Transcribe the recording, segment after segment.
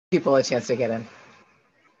People a chance to get in.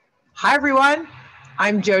 Hi, everyone.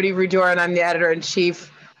 I'm Jodi Rudoren. I'm the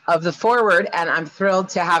editor-in-chief of The Forward, and I'm thrilled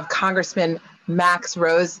to have Congressman Max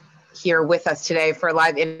Rose here with us today for a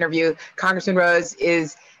live interview. Congressman Rose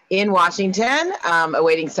is in Washington,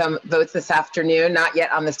 awaiting some votes this afternoon, not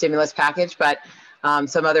yet on the stimulus package, but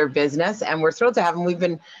some other business, and we're thrilled to have him. We've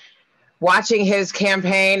been watching his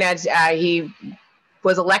campaign as he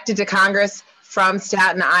was elected to Congress from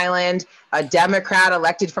Staten Island, a Democrat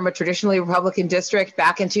elected from a traditionally Republican district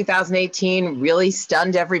back in 2018, really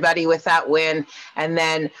stunned everybody with that win, and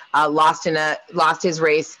then lost his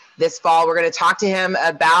race this fall. We're going to talk to him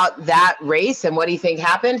about that race and what he think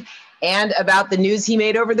happened, and about the news he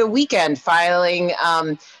made over the weekend, filing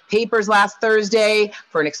papers last Thursday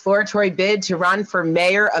for an exploratory bid to run for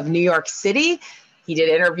mayor of New York City. He did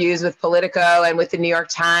interviews with Politico and with the New York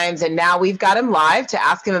Times, and now we've got him live to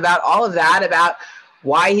ask him about all of that, about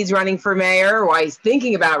why he's running for mayor, why he's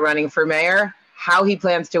thinking about running for mayor, how he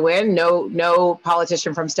plans to win. No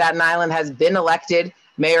politician from Staten Island has been elected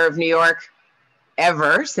mayor of New York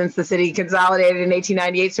ever since the city consolidated in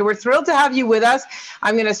 1898. So we're thrilled to have you with us.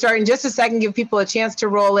 I'm going to start in just a second, give people a chance to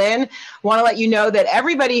roll in. Want to let you know that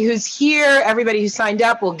everybody who's here, everybody who signed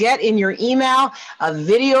up, will get in your email a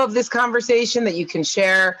video of this conversation that you can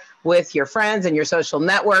share with your friends and your social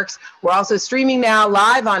networks. We're also streaming now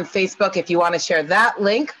live on Facebook. If you want to share that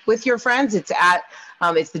link with your friends, it's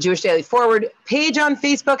the Jewish Daily Forward page on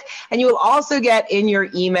Facebook. And you will also get in your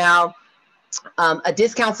email a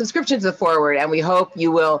discount subscription to The Forward, and we hope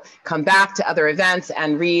you will come back to other events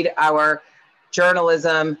and read our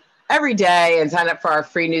journalism every day and sign up for our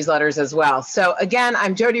free newsletters as well. So again,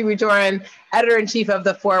 I'm Jodi Rudoren, editor-in-chief of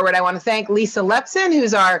The Forward. I want to thank Lisa Lepson,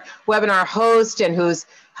 who's our webinar host and who's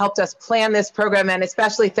helped us plan this program, and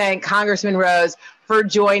especially thank Congressman Rose for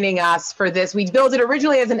joining us for this. We built it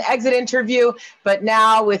originally as an exit interview, but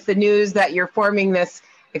now with the news that you've formed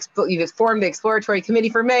the exploratory committee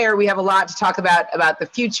for mayor, we have a lot to talk about the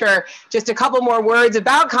future. Just a couple more words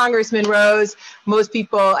about Congressman Rose. Most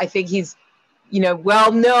people, I think he's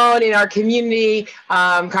well known in our community.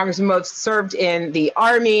 Congressman Rose served in the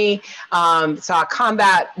Army, saw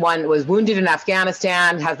combat, was wounded in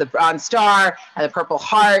Afghanistan, has the Bronze Star and the Purple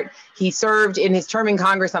Heart. He served in his term in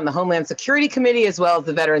Congress on the Homeland Security Committee as well as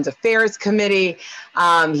the Veterans Affairs Committee.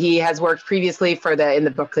 He has worked previously in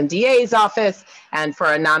the Brooklyn DA's office and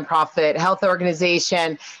for a nonprofit health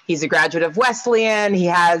organization. He's a graduate of Wesleyan. He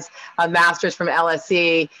has a master's from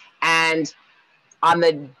LSE, and on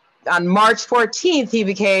March 14th, he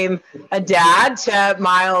became a dad to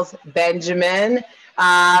Miles Benjamin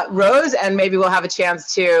Rose, and maybe we'll have a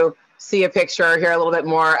chance to see a picture, hear a little bit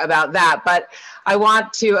more about that. But I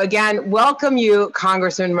want to, again, welcome you,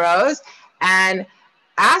 Congressman Rose, and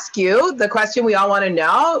ask you the question we all want to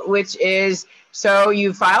know, which is, so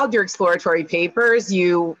you filed your exploratory papers,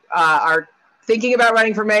 you are thinking about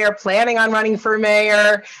running for mayor, planning on running for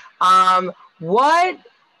mayor.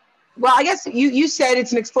 Well, I guess you said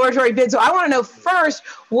it's an exploratory bid, so I want to know first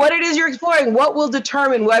what it is you're exploring. What will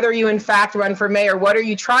determine whether you in fact run for mayor? What are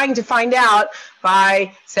you trying to find out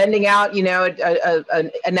by sending out,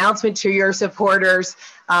 an announcement to your supporters,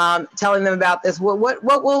 telling them about this? What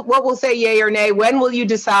will say yay or nay? When will you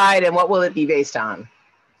decide, and what will it be based on?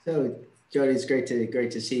 So, Jodi, it's great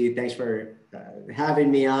to see you. Thanks for having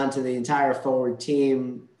me on, to the entire Forward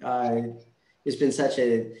team. It's been such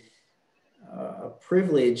a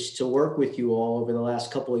privilege to work with you all over the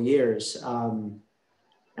last couple of years. And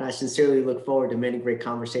I sincerely look forward to many great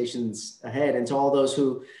conversations ahead. And to all those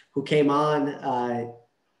who came on,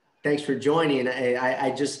 thanks for joining.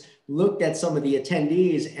 I just looked at some of the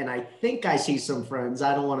attendees, and I think I see some friends.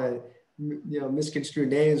 I don't want to misconstrue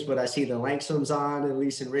names, but I see the Langstroms on,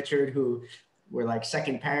 Elise and Richard, who were like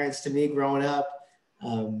second parents to me growing up.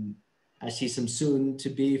 I see some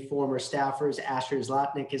soon-to-be former staffers. Asher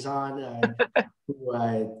Zlotnick is on, who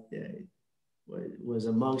was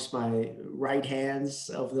amongst my right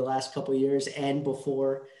hands over the last couple of years and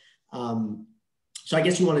before. So I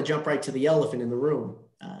guess you want to jump right to the elephant in the room.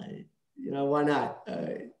 Why not?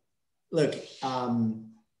 Look,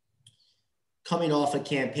 coming off a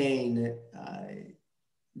campaign,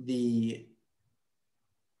 the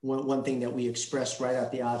one thing that we expressed right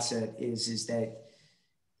at the outset is that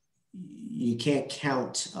you can't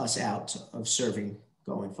count us out of serving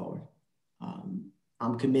going forward.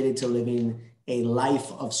 I'm committed to living a life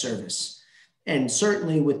of service. And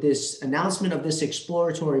certainly with this announcement of this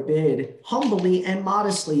exploratory bid, humbly and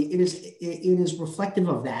modestly, it is reflective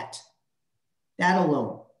of that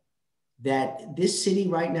alone, that this city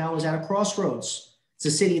right now is at a crossroads. It's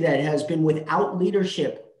a city that has been without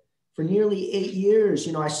leadership for nearly 8 years.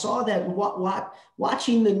 I saw that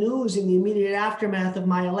watching the news in the immediate aftermath of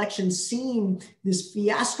my election, seeing this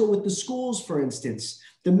fiasco with the schools, for instance,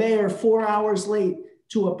 the mayor 4 hours late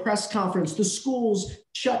to a press conference, the schools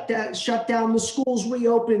shut down, the schools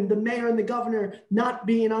reopened, the mayor and the governor not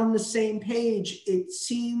being on the same page. It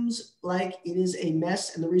seems like it is a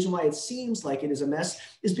mess. And the reason why it seems like it is a mess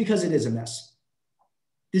is because it is a mess.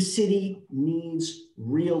 The city needs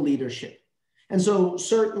real leadership. And so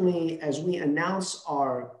certainly as we announce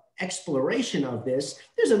our exploration of this,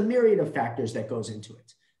 there's a myriad of factors that goes into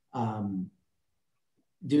it.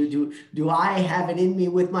 Do I have it in me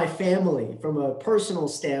with my family from a personal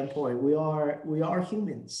standpoint? We are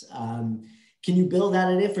humans. Can you build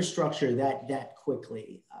out an infrastructure that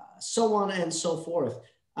quickly? So on and so forth.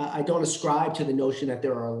 I don't ascribe to the notion that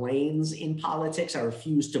there are lanes in politics. I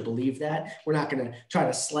refuse to believe that. We're not going to try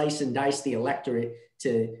to slice and dice the electorate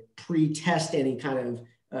to pre-test any kind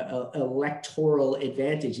of electoral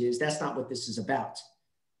advantages. That's not what this is about.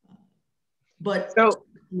 But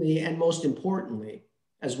and most importantly,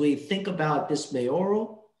 as we think about this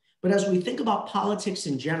mayoral, but as we think about politics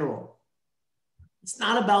in general, it's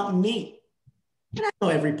not about me. And I know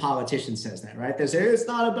every politician says that, right? They say, it's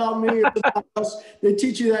not about me, it's about us. They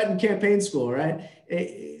teach you that in campaign school, right?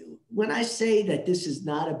 When I say that this is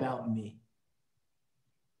not about me,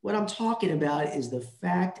 what I'm talking about is the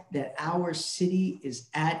fact that our city is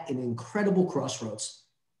at an incredible crossroads.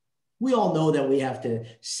 We all know that we have to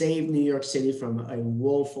save New York City from a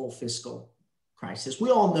woeful fiscal crisis. We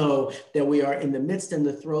all know that we are in the midst and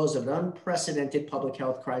the throes of an unprecedented public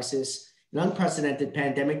health crisis, an unprecedented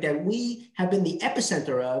pandemic that we have been the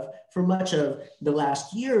epicenter of for much of the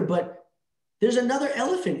last year. But there's another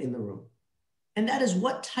elephant in the room, and that is,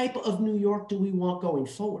 what type of New York do we want going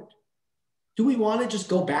forward? Do we want to just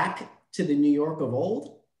go back to the New York of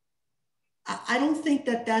old? I don't think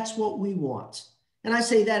that that's what we want. And I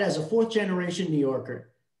say that as a fourth generation New Yorker.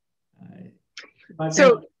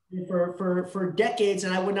 For decades,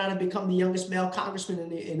 and I would not have become the youngest male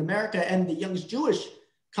congressman in America and the youngest Jewish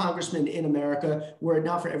congressman in America were it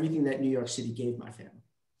not for everything that New York City gave my family.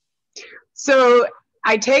 So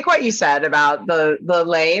I take what you said about the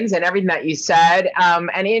lanes and everything that you said,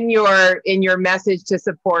 and in your message to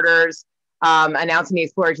supporters announcing the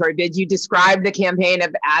exploratory bid, you described the campaign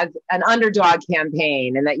as an underdog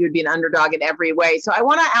campaign and that you would be an underdog in every way. So I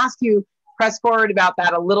want to ask you, press forward about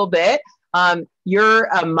that a little bit. You're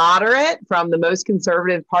a moderate from the most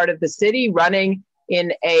conservative part of the city, running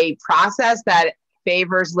in a process that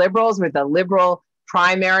favors liberals with a liberal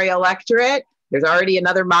primary electorate. There's already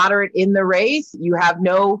another moderate in the race. You have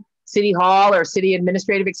no city hall or city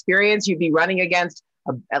administrative experience. You'd be running against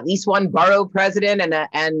at least one borough president and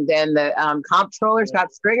the comptroller,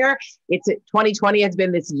 Scott Stringer. 2020 has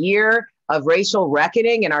been this year of racial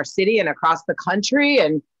reckoning in our city and across the country.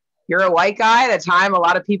 And you're a white guy at a time a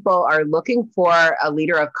lot of people are looking for a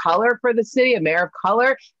leader of color for the city, a mayor of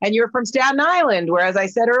color. And you're from Staten Island, where, as I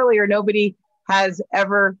said earlier, nobody has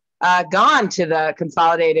ever gone to the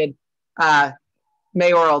consolidated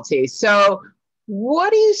mayoralty. So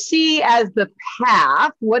what do you see as the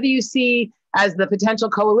path? What do you see as the potential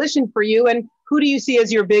coalition for you? And who do you see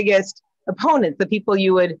as your biggest opponents, the people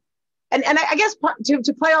you would, and I guess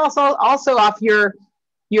to play also off your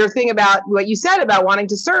thing about what you said about wanting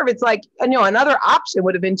to serve, it's like, another option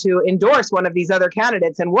would have been to endorse one of these other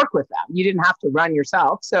candidates and work with them. You didn't have to run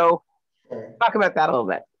yourself. So talk about that a little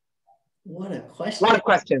bit. What a question. A lot of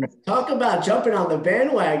questions. Talk about jumping on the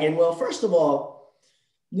bandwagon. Well, first of all,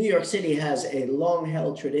 New York City has a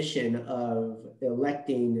long-held tradition of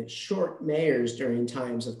electing short mayors during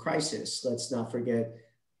times of crisis. Let's not forget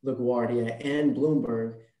LaGuardia and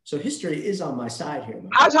Bloomberg. So history is on my side here.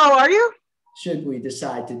 How tall are you? Should we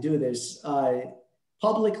decide to do this.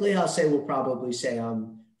 Publicly, we'll probably say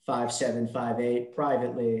I'm 5'7", 5'8".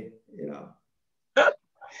 Privately,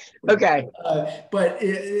 Okay. But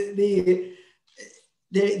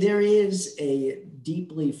there is a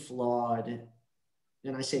deeply flawed,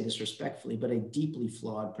 and I say this respectfully, but a deeply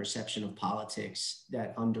flawed perception of politics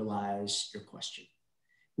that underlies your question,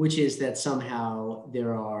 which is that somehow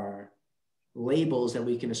there are labels that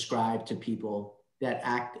we can ascribe to people that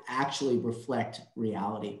actually reflect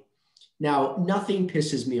reality. Now, nothing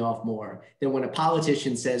pisses me off more than when a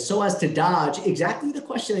politician says, so as to dodge exactly the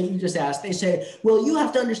question that you just asked, they say, well, you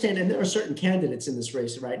have to understand, and there are certain candidates in this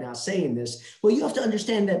race right now saying this, well, you have to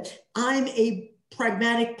understand that I'm a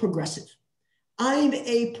pragmatic progressive. I'm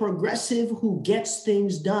a progressive who gets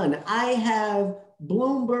things done. I have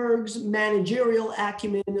Bloomberg's managerial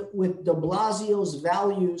acumen with de Blasio's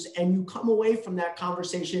values, and you come away from that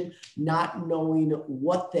conversation not knowing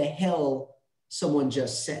what the hell someone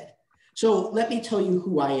just said. So let me tell you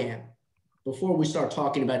who I am before we start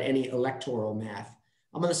talking about any electoral math.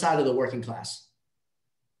 I'm on the side of the working class,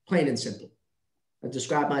 plain and simple. I've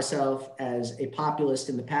described myself as a populist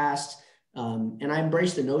in the past, and I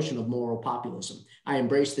embrace the notion of moral populism. I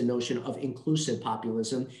embrace the notion of inclusive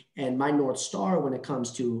populism, and my North Star when it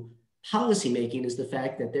comes to policymaking is the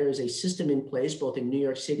fact that there is a system in place, both in New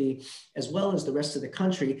York City as well as the rest of the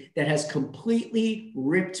country, that has completely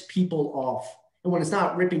ripped people off. And when it's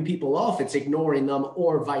not ripping people off, it's ignoring them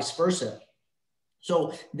or vice versa.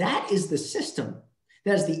 So that is the system.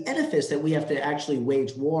 That is the edifice that we have to actually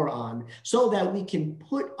wage war on so that we can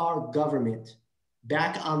put our government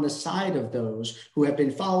back on the side of those who have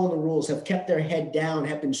been following the rules, have kept their head down,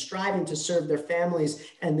 have been striving to serve their families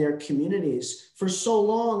and their communities for so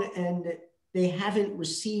long, and they haven't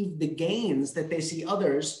received the gains that they see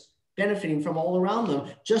others benefiting from all around them.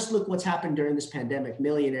 Just look what's happened during this pandemic.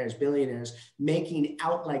 Millionaires, billionaires making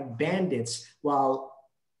out like bandits while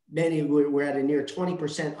many were at a near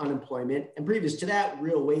 20% unemployment. And previous to that,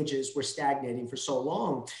 real wages were stagnating for so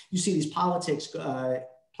long. You see these politics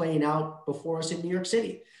playing out before us in New York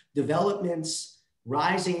City. Developments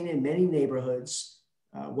rising in many neighborhoods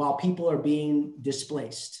while people are being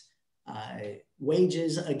displaced.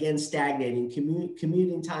 Wages again stagnating,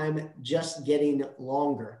 commuting time just getting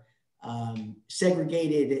longer.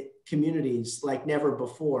 Segregated communities like never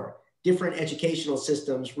before. Different educational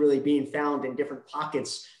systems really being found in different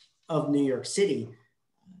pockets of New York City.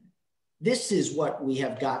 This is what we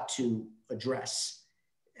have got to address.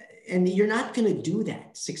 And you're not going to do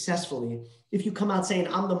that successfully if you come out saying,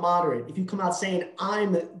 I'm the moderate, if you come out saying,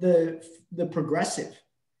 I'm the progressive.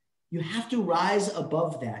 You have to rise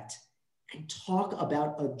above that and talk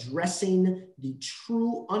about addressing the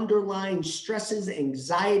true underlying stresses,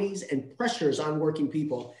 anxieties, and pressures on working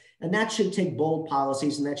people. And that should take bold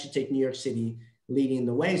policies, and that should take New York City leading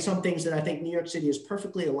the way. Some things that I think New York City is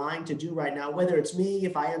perfectly aligned to do right now, whether it's me,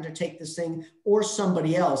 if I undertake this thing, or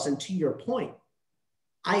somebody else. And to your point,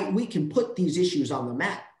 we can put these issues on the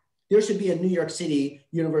map. There should be a New York City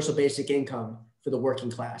universal basic income for the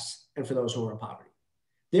working class and for those who are in poverty.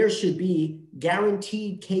 There should be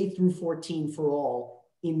guaranteed K through 14 for all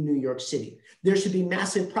in New York City. There should be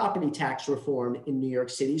massive property tax reform in New York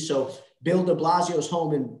City. So Bill de Blasio's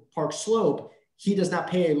home in Park Slope, he does not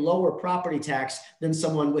pay a lower property tax than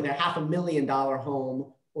someone with a $500,000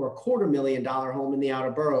 home or a $250,000 home in the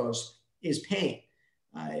outer boroughs is paying.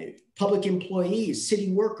 Public employees,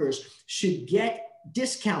 city workers should get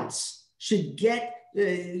discounts, should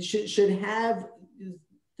have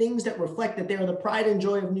things that reflect that they are the pride and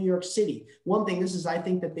joy of New York City. One thing is I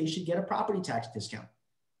think that they should get a property tax discount.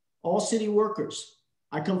 All city workers.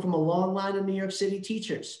 I come from a long line of New York City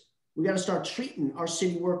teachers. We got to start treating our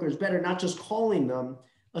city workers better, not just calling them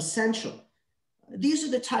essential. These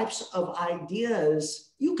are the types of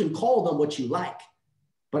ideas, you can call them what you like,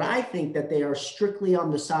 but I think that they are strictly on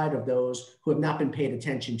the side of those who have not been paid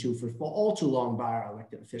attention to for all too long by our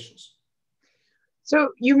elected officials. So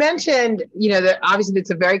you mentioned, that obviously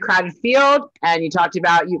it's a very crowded field, and you talked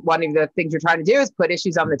about one of the things you're trying to do is put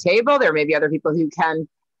issues on the table. There may be other people who can,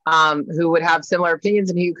 who would have similar opinions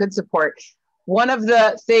and who you could support. One of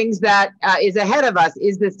the things that is ahead of us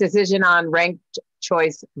is this decision on ranked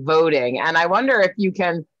choice voting. And I wonder if you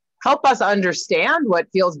can help us understand what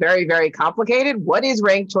feels very, very complicated. What is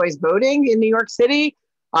ranked choice voting in New York City?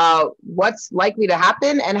 What's likely to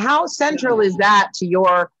happen? And how central is that to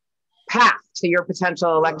your path, to your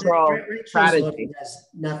potential electoral strategy? Has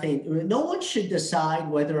nothing. No one should decide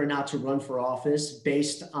whether or not to run for office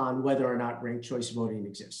based on whether or not ranked choice voting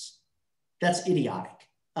exists. That's idiotic.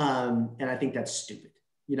 And I think that's stupid.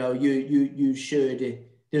 You should,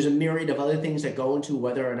 there's a myriad of other things that go into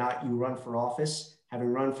whether or not you run for office.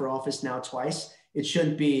 Having run for office now twice, it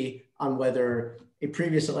shouldn't be on whether a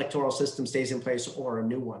previous electoral system stays in place or a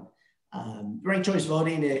new one. Ranked choice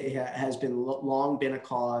voting has long been a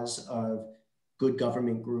cause of good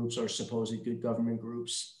government groups or supposed good government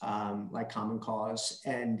groups like Common Cause.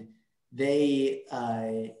 And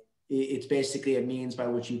it's basically a means by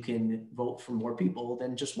which you can vote for more people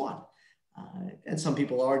than just one. And some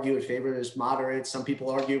people argue it favors moderates. Some people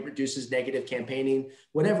argue it reduces negative campaigning.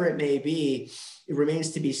 Whatever it may be, it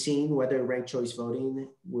remains to be seen whether ranked choice voting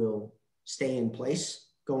will stay in place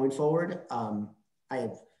going forward. I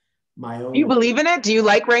have my own. Do you believe in it? Do you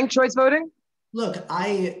like ranked choice voting? Look,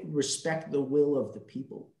 I respect the will of the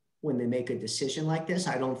people when they make a decision like this.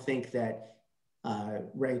 I don't think that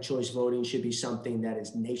ranked choice voting should be something that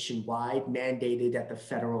is nationwide, mandated at the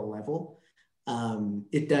federal level.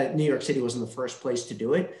 New York City wasn't the first place to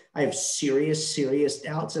do it. I have serious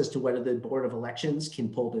doubts as to whether the Board of Elections can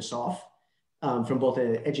pull this off. from both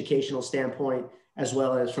an educational standpoint as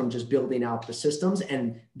well as from just building out the systems.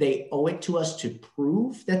 And they owe it to us to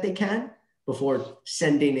prove that they can before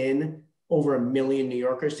sending in over 1 million New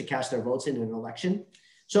Yorkers to cast their votes in an election.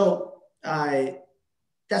 So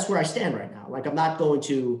that's where I stand right now. Like, I'm not going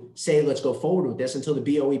to say, let's go forward with this until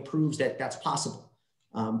the BOE proves that that's possible.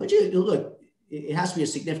 But look, it has to be a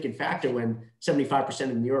significant factor when 75%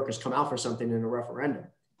 of New Yorkers come out for something in a referendum.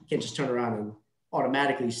 You can't just turn around and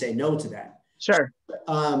automatically say no to that. Sure.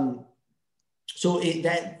 So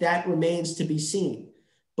that remains to be seen.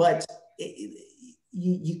 But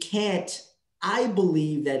you can't, I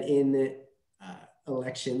believe that in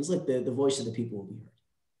elections, like the voice of the people will be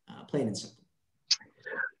heard, plain and simple.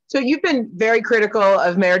 So you've been very critical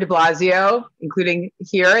of Mayor de Blasio, including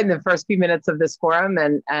here in the first few minutes of this forum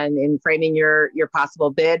and in framing your possible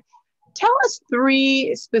bid. Tell us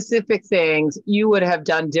 3 specific things you would have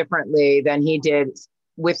done differently than he did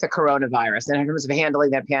with the coronavirus in terms of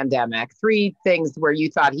handling that pandemic. 3 things where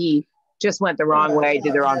you thought he just went the wrong way,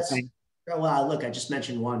 did the wrong thing. Well, look, I just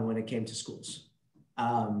mentioned one when it came to schools.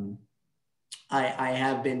 I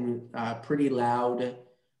have been pretty loud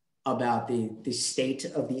about the state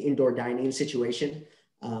of the indoor dining situation.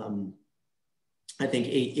 I think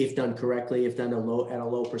if done correctly, if done at a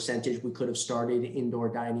low percentage, we could have started indoor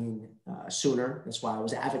dining sooner. That's why I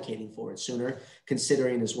was advocating for it sooner,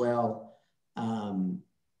 considering as well,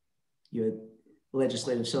 you had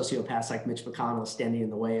legislative sociopaths like Mitch McConnell standing in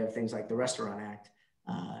the way of things like the Restaurant Act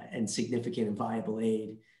and significant and viable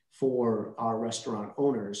aid for our restaurant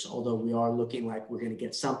owners, although we are looking like we're going to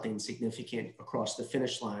get something significant across the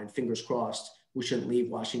finish line. Fingers crossed, we shouldn't leave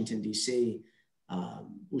Washington, D.C.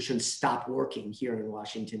 We shouldn't stop working here in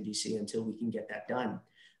Washington, D.C. until we can get that done.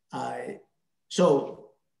 So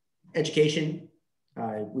education,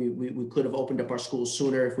 we could have opened up our schools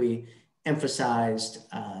sooner if we emphasized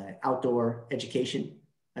outdoor education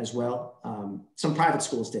as well. Some private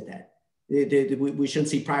schools did that. We shouldn't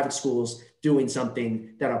see private schools doing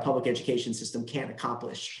something that our public education system can't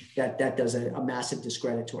accomplish. That does a massive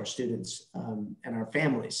discredit to our students and our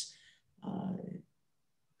families.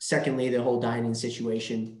 Secondly, the whole dining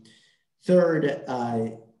situation. Third,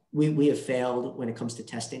 we have failed when it comes to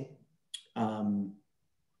testing.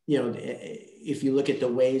 If you look at the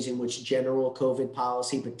ways in which general COVID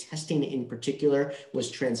policy, but testing in particular, was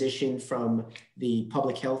transitioned from the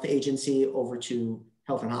public health agency over to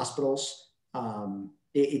health and hospitals,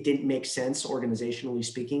 it didn't make sense organizationally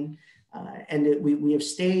speaking. And we have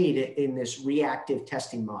stayed in this reactive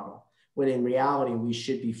testing model, when in reality, we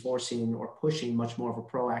should be forcing or pushing much more of a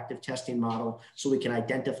proactive testing model so we can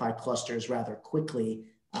identify clusters rather quickly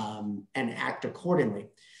and act accordingly.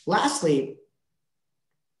 Lastly,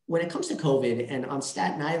 when it comes to COVID, and on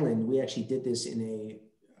Staten Island, we actually did this in a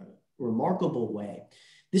remarkable way.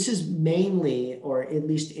 This is mainly, or at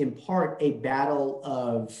least in part, a battle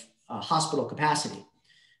of hospital capacity.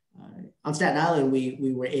 On Staten Island,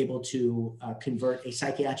 we were able to convert a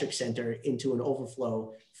psychiatric center into an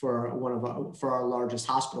overflow for our largest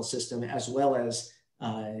hospital system, as well as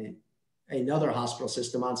another hospital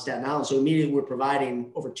system on Staten Island. So immediately we're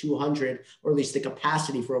providing over 200, or at least the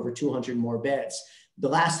capacity for over 200 more beds. The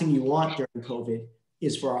last thing you want during COVID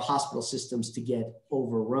is for our hospital systems to get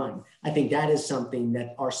overrun. I think that is something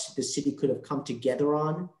that the city could have come together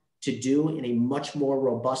on to do in a much more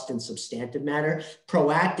robust and substantive manner,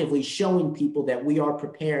 proactively showing people that we are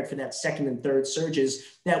prepared for that second and third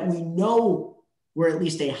surges that we know were at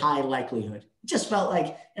least a high likelihood. It just felt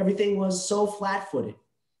like everything was so flat-footed.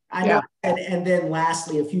 I know, and then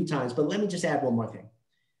lastly, a few times, but let me just add one more thing.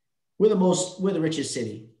 We're the richest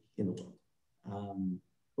city in the world,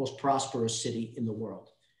 most prosperous city in the world.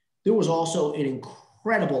 There was also an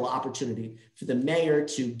incredible opportunity for the mayor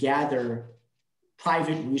to gather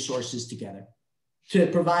private resources together, to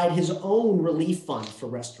provide his own relief fund for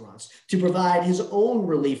restaurants, to provide his own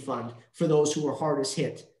relief fund for those who were hardest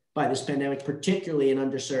hit by this pandemic, particularly in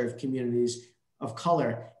underserved communities of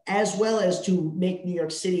color, as well as to make New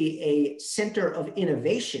York City a center of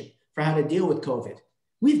innovation for how to deal with COVID.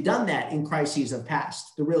 We've done that in crises of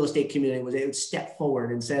past. The real estate community was able to step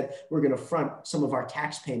forward and said, we're going to front some of our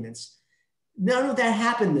tax payments. None of that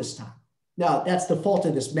happened this time. Now, that's the fault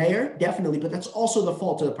of this mayor, definitely, but that's also the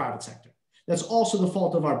fault of the private sector. That's also the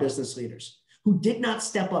fault of our business leaders, who did not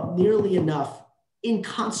step up nearly enough in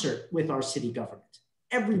concert with our city government.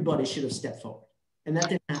 Everybody should have stepped forward, and that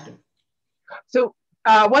didn't happen. So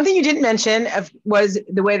one thing you didn't mention was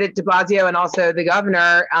the way that de Blasio and also the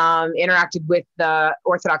governor interacted with the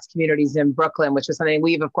Orthodox communities in Brooklyn, which was something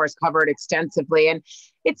we've, of course, covered extensively. And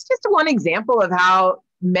it's just one example of how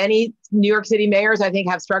many New York City mayors, I think,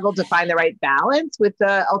 have struggled to find the right balance with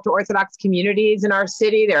the ultra-Orthodox communities in our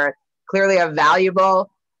city. They're clearly a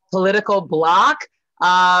valuable political bloc.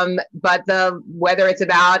 But whether it's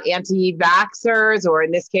about anti-vaxxers or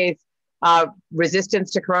in this case,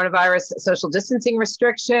 resistance to coronavirus social distancing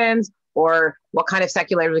restrictions, or what kind of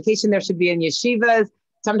secular education there should be in yeshivas,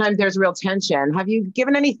 sometimes there's real tension. Have you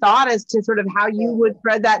given any thought as to sort of how you would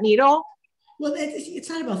thread that needle? Well, it's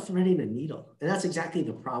not about threading a needle. And that's exactly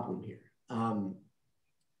the problem here.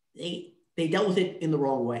 They dealt with it in the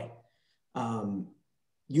wrong way,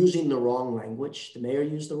 using the wrong language. The mayor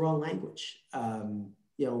used the wrong language.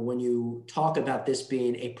 When you talk about this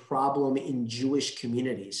being a problem in Jewish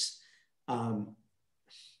communities,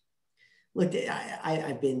 look,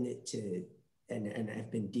 I've been to, and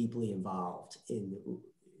I've been deeply involved in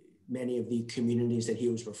many of the communities that he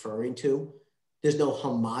was referring to. There's no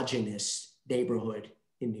homogenous neighborhood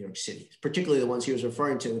in New York City, particularly the ones he was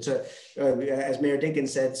referring to. It's as Mayor Dinkins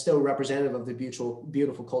said, still representative of the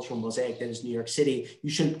beautiful cultural mosaic that is New York City. You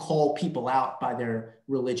shouldn't call people out by their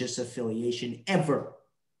religious affiliation ever,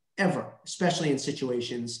 especially in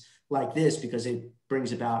situations like this, because it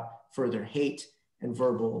brings about further hate and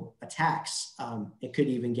verbal attacks. It could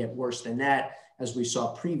even get worse than that, as we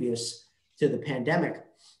saw previous to the pandemic.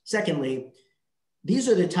 Secondly, these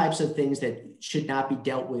are the types of things that should not be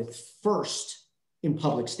dealt with first in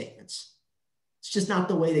public statements. It's just not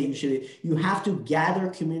the way that you should. You have to gather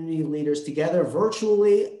community leaders together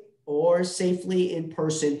virtually or safely in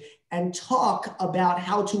person and talk about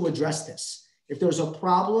how to address this. If there's a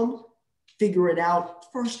problem, figure it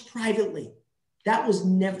out first privately. That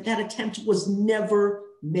attempt was never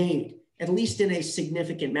made, at least in a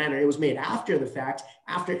significant manner. It was made after the fact,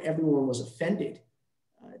 after everyone was offended.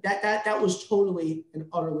 That was totally and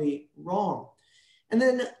utterly wrong. And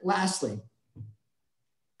then lastly,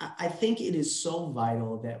 I think it is so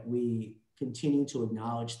vital that we continue to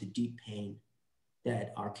acknowledge the deep pain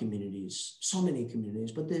that our communities, so many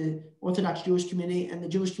communities, but the Orthodox Jewish community and the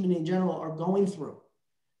Jewish community in general are going through.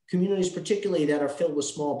 Communities particularly that are filled with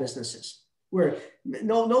small businesses, where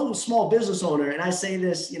no small business owner, and I say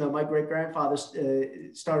this, my great-grandfather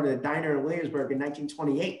started a diner in Williamsburg in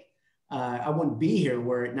 1928. I wouldn't be here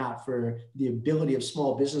were it not for the ability of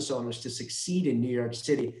small business owners to succeed in New York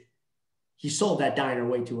City. He sold that diner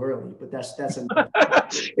way too early, but that's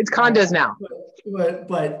it's condos now.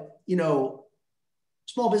 But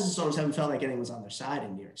small business owners haven't felt like anyone's on their side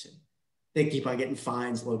in New York City. They keep on getting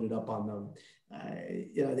fines loaded up on them.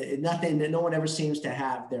 No one ever seems to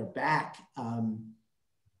have their back. And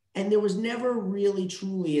there was never really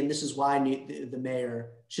truly, and this is why the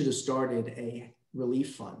mayor should have started a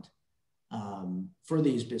relief fund for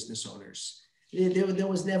these business owners. There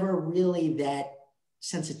was never really that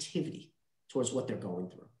sensitivity towards what they're going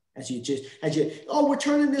through. We're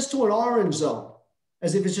turning this to an orange zone,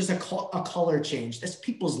 as if it's just a color change. That's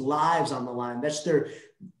people's lives on the line. That's their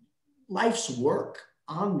life's work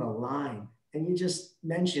on the line. And you just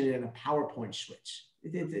mentioned it in a PowerPoint switch.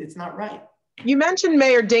 It's not right. You mentioned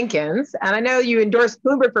Mayor Dinkins, and I know you endorsed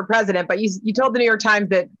Bloomberg for president, but you told the New York Times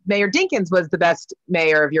that Mayor Dinkins was the best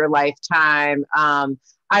mayor of your lifetime.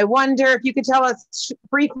 I wonder if you could tell us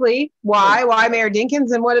briefly why Mayor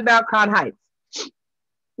Dinkins, and what about Crown Heights?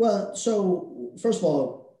 Well, so first of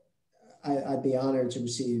all, I'd be honored to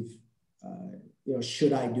receive,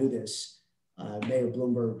 should I do this, Mayor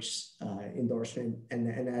Bloomberg's endorsement,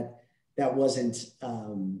 and that wasn't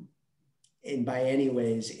by any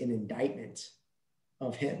ways an indictment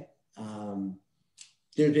of him.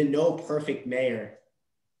 There's been no perfect mayor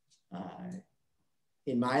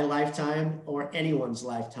in my lifetime or anyone's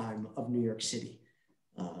lifetime of New York City.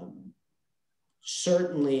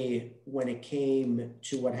 Certainly when it came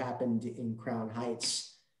to what happened in Crown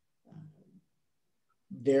Heights,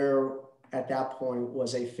 there at that point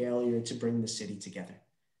was a failure to bring the city together,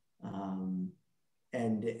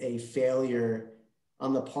 and a failure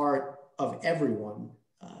on the part of everyone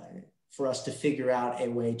for us to figure out a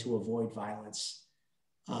way to avoid violence.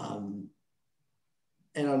 And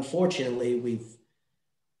unfortunately, we've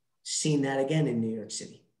seen that again in New York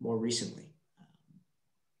City more recently.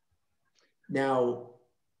 Now,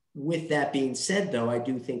 with that being said, though, I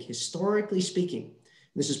do think historically speaking,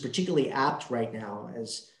 this is particularly apt right now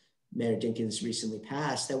as Mayor Dinkins recently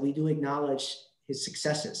passed, that we do acknowledge his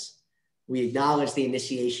successes. We acknowledge the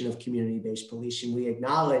initiation of community-based policing. We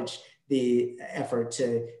acknowledge the effort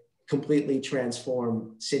to completely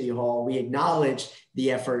transform City Hall. We acknowledge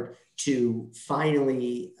the effort to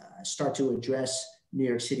finally start to address New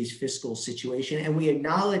York City's fiscal situation. And we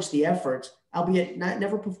acknowledge the effort, albeit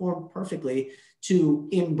never performed perfectly, to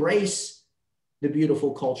embrace the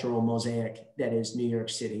beautiful cultural mosaic that is New York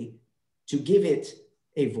City, to give it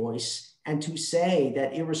a voice, and to say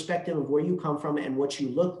that irrespective of where you come from and what you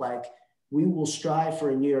look like, we will strive for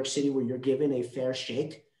a New York City where you're given a fair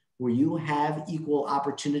shake, where you have equal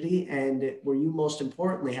opportunity, and where you most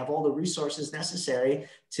importantly have all the resources necessary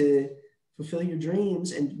to fulfill your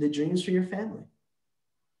dreams and the dreams for your family.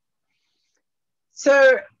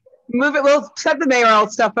 So we'll set the mayoral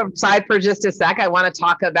stuff aside for just a sec. I want to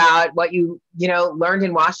talk about what you learned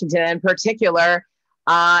in Washington, in particular,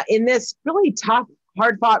 in this really tough,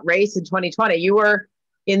 hard-fought race in 2020. You were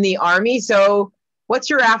in the Army, so what's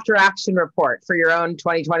your after-action report for your own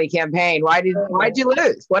 2020 campaign? Why'd you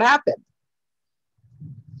lose? What happened?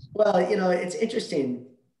 Well, it's interesting.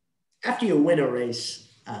 After you win a race,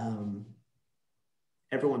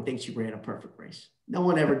 everyone thinks you ran a perfect race. No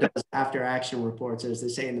one ever does after-action reports, as they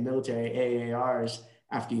say in the military, AARs,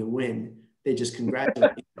 after you win. They just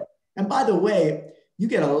congratulate you. And by the way, you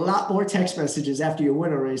get a lot more text messages after you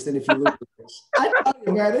win a race than if you lose a race. I tell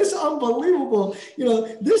you, man, it's unbelievable.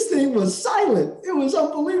 This thing was silent. It was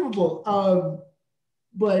unbelievable.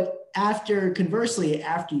 But conversely,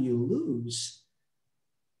 after you lose,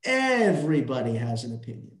 everybody has an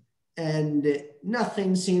opinion. And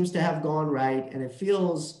nothing seems to have gone right. And it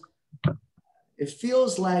feels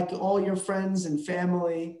like all your friends and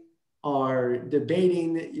family are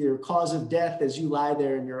debating your cause of death as you lie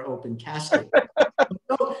there in your open casket.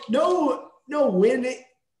 No win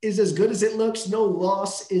is as good as it looks. No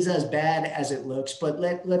loss is as bad as it looks. But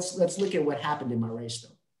let's look at what happened in my race,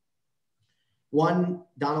 though.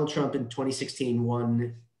 Donald Trump in 2016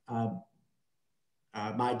 won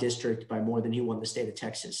my district by more than he won the state of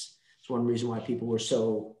Texas. It's one reason why people were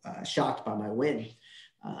so shocked by my win.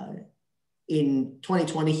 In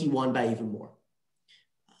 2020, he won by even more.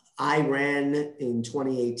 I ran in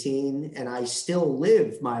 2018, and I still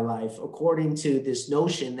live my life according to this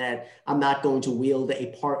notion that I'm not going to wield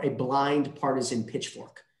a blind partisan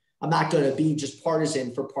pitchfork. I'm not going to be just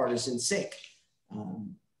partisan for partisan's sake.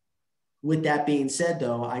 With that being said,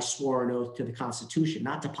 though, I swore an oath to the Constitution,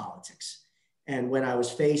 not to politics. And when I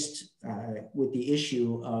was faced with the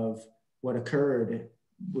issue of what occurred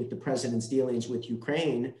with the president's dealings with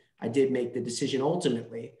Ukraine, I did make the decision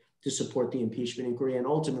ultimately to support the impeachment inquiry and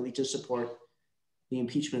ultimately to support the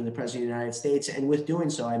impeachment of the president of the United States. And with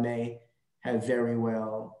doing so, I may have very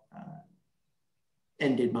well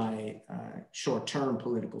ended my short-term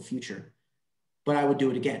political future. But I would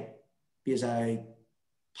do it again because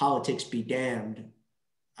politics be damned,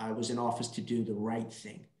 I was in office to do the right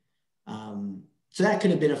thing. So that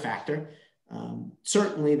could have been a factor.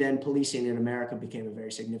 Certainly then policing in America became a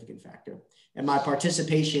very significant factor. And my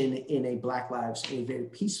participation in a very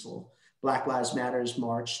peaceful Black Lives Matters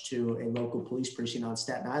march to a local police precinct on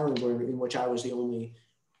Staten Island, in which I was the only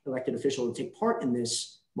elected official to take part in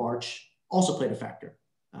this march, also played a factor.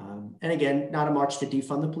 And again, not a march to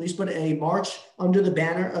defund the police, but a march under the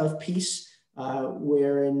banner of peace,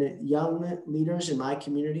 wherein young leaders in my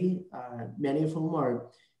community, many of whom are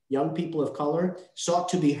young people of color, sought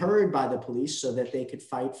to be heard by the police so that they could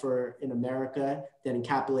fight for an America that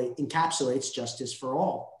encapsulates justice for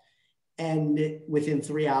all. And within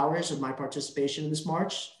 3 hours of my participation in this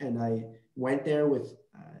march, and I went there with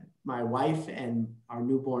my wife and our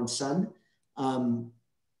newborn son,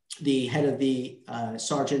 the head of the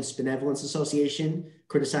Sergeants Benevolence Association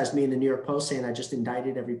criticized me in the New York Post, saying I just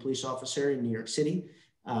indicted every police officer in New York City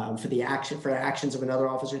for actions of another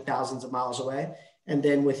officer thousands of miles away. And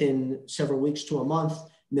then within several weeks to a month,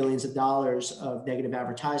 millions of dollars of negative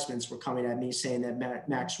advertisements were coming at me saying that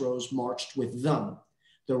Max Rose marched with them,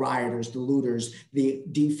 the rioters, the looters, the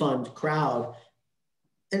defund crowd.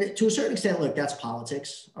 And to a certain extent, look, that's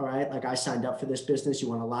politics, all right? Like, I signed up for this business. You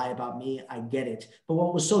want to lie about me? I get it. But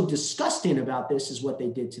what was so disgusting about this is what they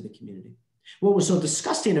did to the community. What was so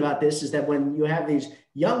disgusting about this is that when you have these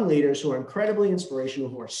young leaders who are incredibly inspirational,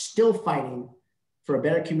 who are still fighting for a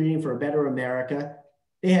better community, for a better America,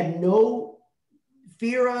 they had no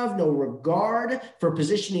fear of, no regard for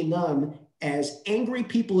positioning them as angry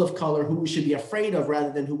people of color who we should be afraid of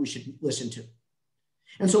rather than who we should listen to.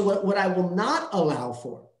 And so what I will not allow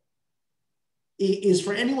for is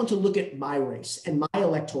for anyone to look at my race and my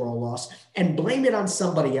electoral loss and blame it on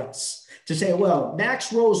somebody else. To say, well,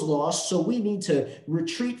 Max Rose lost, so we need to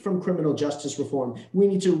retreat from criminal justice reform. We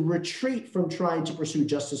need to retreat from trying to pursue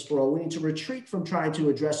justice for all. We need to retreat from trying to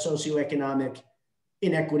address socioeconomic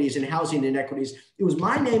inequities and housing inequities. It was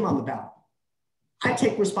my name on the ballot. I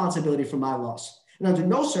take responsibility for my loss. And under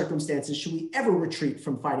no circumstances should we ever retreat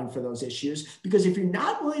from fighting for those issues, because if you're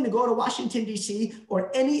not willing to go to Washington, D.C.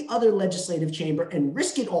 or any other legislative chamber and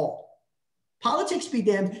risk it all Politics be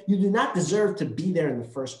damned, you do not deserve to be there in the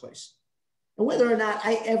first place. And whether or not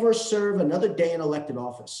I ever serve another day in elected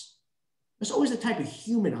office, that's always the type of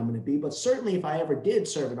human I'm going to be. But certainly if I ever did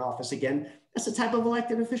serve in office again, that's the type of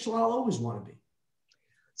elected official I'll always want to be.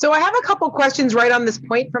 So I have a couple questions right on this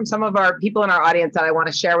point from some of our people in our audience that I want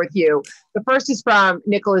to share with you. The first is from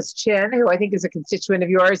Nicholas Chin, who I think is a constituent of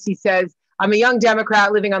yours. He says, I'm a young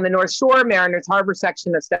Democrat living on the North Shore, Mariners Harbor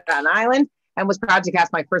section of Staten Island, and was proud to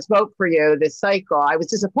cast my first vote for you this cycle. I was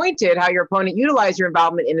disappointed how your opponent utilized your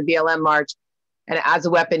involvement in the BLM march and as a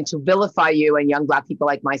weapon to vilify you and young Black people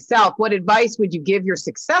like myself. What advice would you give your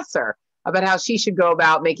successor about how she should go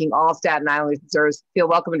about making all Staten Islanders feel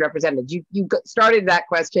welcome and represented? You started that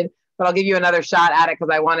question, but I'll give you another shot at it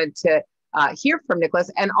because I wanted to hear from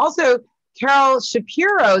Nicholas. And also, Carol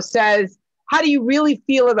Shapiro says, how do you really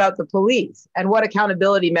feel about the police and what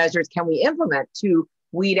accountability measures can we implement to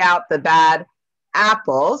weed out the bad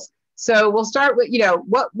apples? So we'll start with,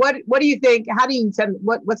 what do you think? How do you send,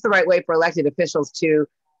 what's the right way for elected officials to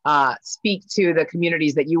speak to the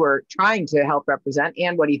communities that you were trying to help represent?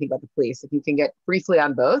 And what do you think about the police? If you can get briefly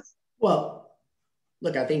on both. Well,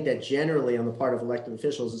 look, I think that generally on the part of elected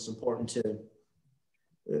officials, it's important to,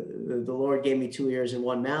 the Lord gave me 2 ears and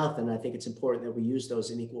 1 mouth, and I think it's important that we use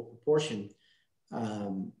those in equal proportion.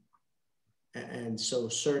 And so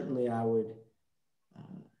certainly I would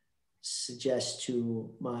suggest to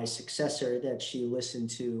my successor that she listen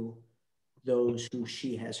to those who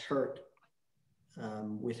she has hurt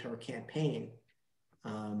with her campaign.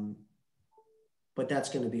 But that's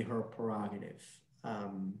going to be her prerogative. I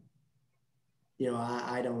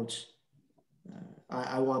don't,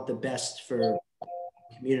 I want the best for the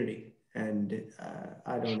community, and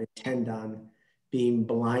I don't intend on being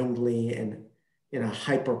blindly and in a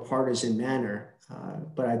hyper-partisan manner,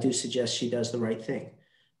 but I do suggest she does the right thing,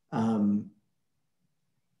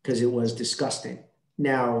 because it was disgusting.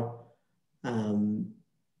 Now,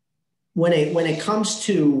 when it comes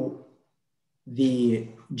to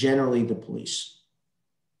generally the police,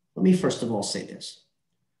 let me first of all say this.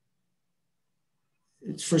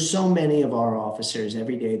 It's for so many of our officers,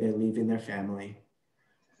 every day they're leaving their family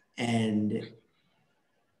and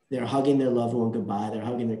they're hugging their loved one goodbye, they're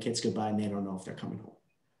hugging their kids goodbye, and they don't know if they're coming home.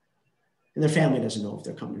 And their family doesn't know if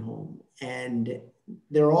they're coming home. And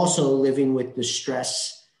they're also living with the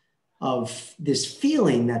stress of this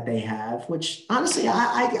feeling that they have, which honestly,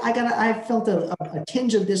 I felt a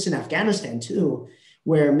tinge of this in Afghanistan too,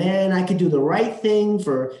 where, man, I could do the right thing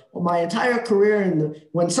for my entire career, and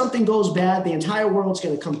when something goes bad, the entire world's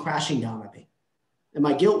going to come crashing down on me. And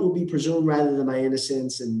my guilt will be presumed rather than my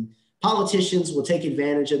innocence, and politicians will take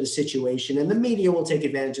advantage of the situation, and the media will take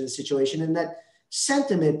advantage of the situation, and that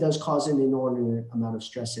sentiment does cause an inordinate amount of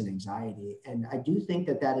stress and anxiety. And I do think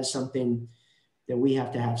that that is something that we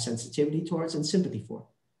have to have sensitivity towards and sympathy for.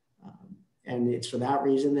 And it's for that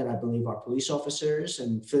reason that I believe our police officers,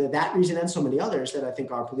 and for that reason and so many others, that I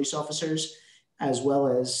think our police officers, as well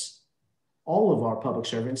as all of our public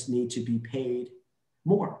servants, need to be paid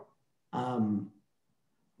more.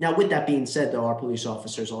 Now, with that being said, though, our police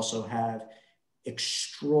officers also have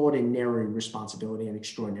extraordinary responsibility and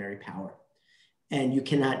extraordinary power. And you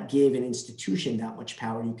cannot give an institution that much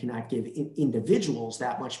power. You cannot give individuals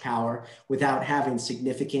that much power without having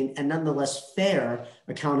significant and nonetheless fair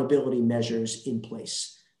accountability measures in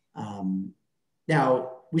place.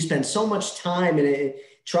 Now, we spend so much time in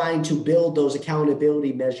trying to build those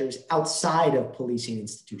accountability measures outside of policing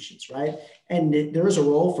institutions, right? And there is a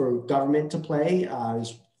role for government to play.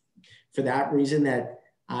 For that reason that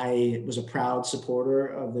I was a proud supporter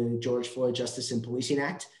of the George Floyd Justice in Policing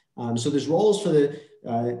Act. So there's roles for the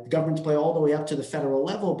government to play all the way up to the federal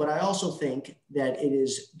level, but I also think that it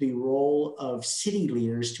is the role of city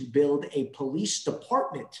leaders to build a police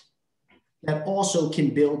department that also can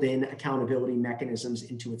build in accountability mechanisms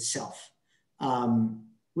into itself.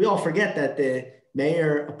 We all forget that the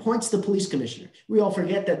mayor appoints the police commissioner. We all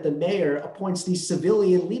forget that the mayor appoints the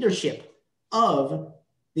civilian leadership of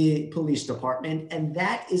the police department, and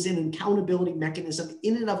that is an accountability mechanism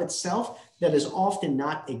in and of itself that is often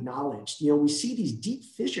not acknowledged. We see these deep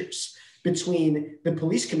fissures between the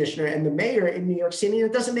police commissioner and the mayor in New York City, and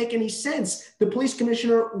it doesn't make any sense. The police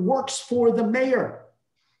commissioner works for the mayor.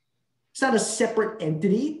 It's not a separate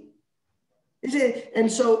entity, is it? And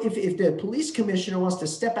so if the police commissioner wants to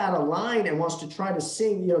step out of line and wants to try to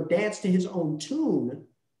sing, dance to his own tune,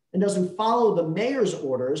 and doesn't follow the mayor's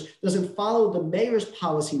orders, doesn't follow the mayor's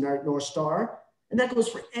policy North Star, and that goes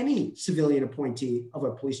for any civilian appointee of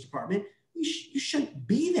a police department, you shouldn't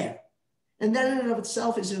be there. And that in and of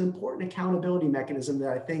itself is an important accountability mechanism that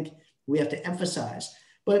I think we have to emphasize.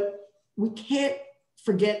 But we can't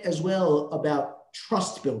forget as well about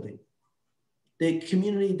trust building. The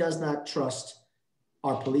community does not trust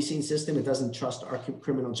our policing system. It doesn't trust our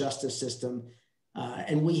criminal justice system.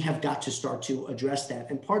 And we have got to start to address that.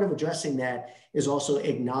 And part of addressing that is also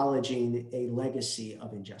acknowledging a legacy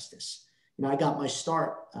of injustice. You know, I got my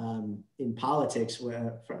start in politics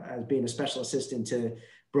as being a special assistant to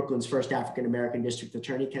Brooklyn's first African-American district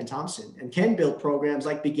attorney, Ken Thompson. And Ken built programs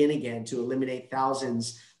like Begin Again to eliminate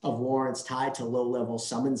thousands of warrants tied to low-level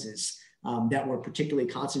summonses that were particularly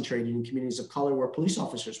concentrated in communities of color where police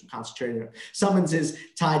officers were concentrated. Summonses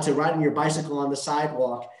tied to riding your bicycle on the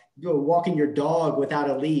sidewalk, walking your dog without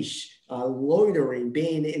a leash, loitering,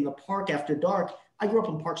 being in the park after dark. I grew up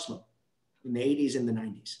in Park Slope in the 80s and the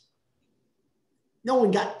 90s. No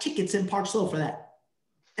one got tickets in Park Slope for that.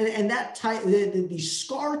 And that type, the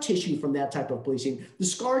scar tissue from that type of policing, the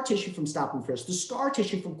scar tissue from stop and frisk, the scar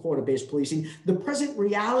tissue from quota-based policing, the present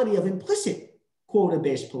reality of implicit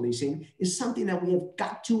quota-based policing is something that we have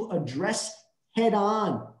got to address head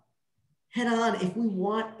on, if we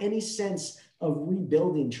want any sense of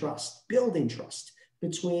rebuilding trust, building trust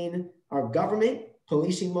between our government,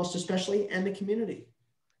 policing most especially, and the community.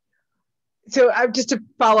 So just to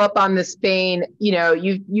follow up on this vein, you know,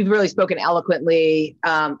 you've really spoken eloquently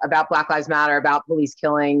about Black Lives Matter, about police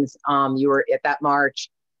killings. You were at that march,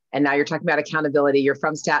 and now you're talking about accountability. You're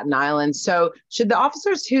from Staten Island. So should the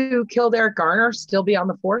officers who killed Eric Garner still be on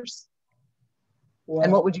the force? Well,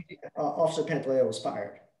 and what would you do? Officer Pantaleo was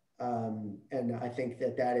fired. And I think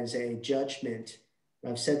that is a judgment.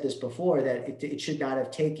 I've said this before, that it should not have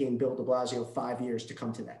taken Bill de Blasio 5 years to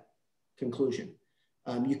come to that conclusion.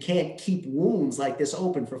 You can't keep wounds like this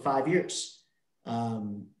open for 5 years.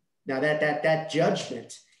 Now that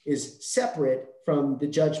judgment is separate from the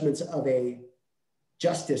judgments of a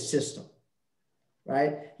justice system,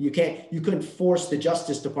 right? You couldn't force the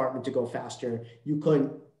Justice Department to go faster. You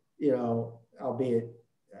couldn't, you know, albeit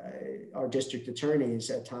our district attorneys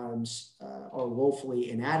at times are woefully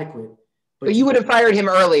inadequate. But you would have fired him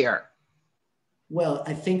earlier. Well,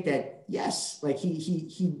 I think that, yes, like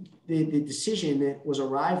the decision was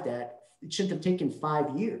arrived at, it shouldn't have taken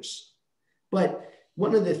 5 years. But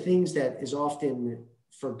one of the things that is often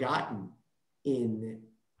forgotten in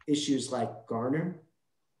issues like Garner,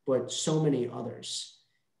 but so many others,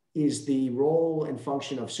 is the role and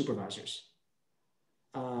function of supervisors.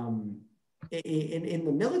 In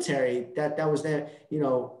the military, that was there, you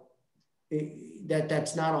know,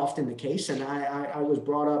 that's not often the case. And I was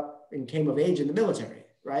brought up and came of age in the military,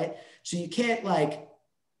 right? So you can't, like,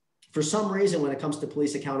 for some reason, when it comes to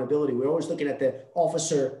police accountability, we're always looking at the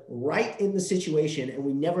officer right in the situation, and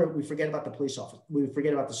we forget about the police officer. We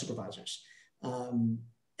forget about the supervisors.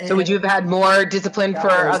 So would you have had more discipline for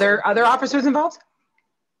other officers involved?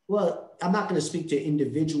 Well, I'm not going to speak to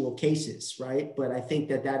individual cases, right? But I think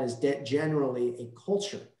that is generally a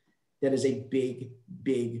culture that is a big,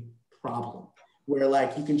 big problem, where,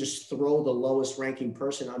 like, you can just throw the lowest ranking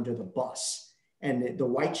person under the bus, and the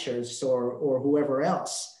white shirts or whoever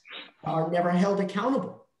else are never held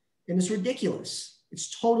accountable. And it's ridiculous.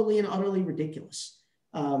 It's totally and utterly ridiculous.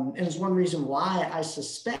 And it's one reason why I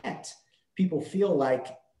suspect people feel like,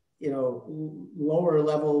 you know, lower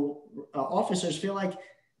level officers feel like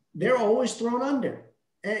they're always thrown under.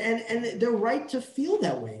 And they're right to feel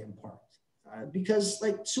that way in part, because,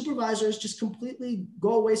 like, supervisors just completely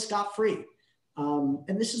go away scot-free.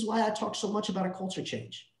 And this is why I talk so much about a culture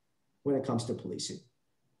change when it comes to policing.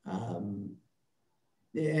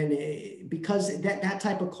 Because that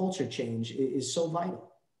type of culture change is so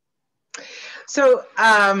vital. So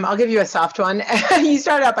I'll give you a soft one. You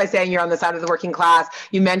started out by saying you're on the side of the working class.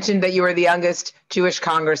 You mentioned that you were the youngest Jewish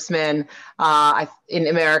congressman in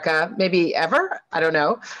America, maybe ever. I don't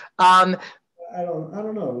know. I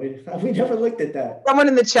don't know. We never looked at that. Someone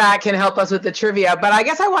in the chat can help us with the trivia, but I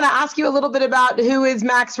guess I want to ask you a little bit about who is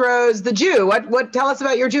Max Rose, the Jew. What tell us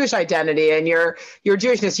about your Jewish identity and your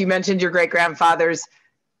Jewishness. You mentioned your great grandfather's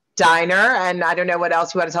diner, and I don't know what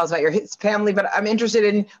else you want to tell us about your family, but I'm interested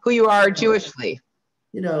in who you are Jewishly.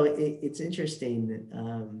 You know, it's interesting.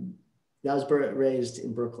 I was raised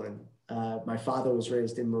in Brooklyn. My father was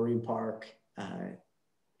raised in Marine Park.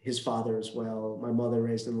 His father as well. My mother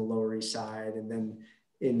raised in the Lower East Side, and then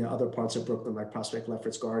in the other parts of Brooklyn, like Prospect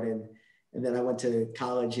Lefferts Garden. And then I went to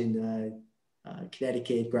college in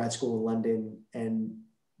Connecticut, grad school in London. And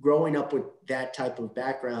growing up with that type of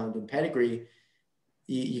background and pedigree,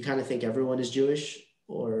 you kind of think everyone is Jewish,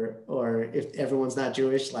 or if everyone's not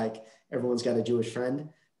Jewish, like, everyone's got a Jewish friend.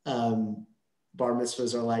 Bar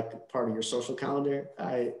mitzvahs are like part of your social calendar.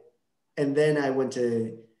 And then I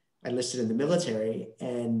enlisted in the military,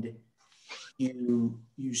 and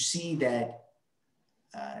you see that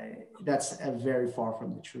that's very far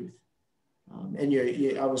from the truth. And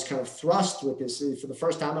I was kind of thrust with this. For the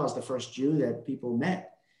first time, I was the first Jew that people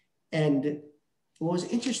met. And what was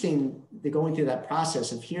interesting, going through that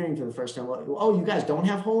process of hearing for the first time, oh, you guys don't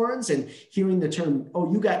have horns, and hearing the term,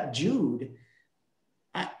 oh, you got Jewed,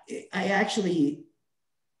 I actually,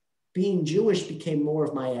 being Jewish became more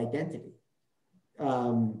of my identity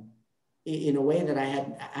in a way that I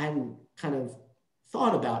hadn't kind of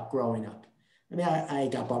thought about growing up. I mean, I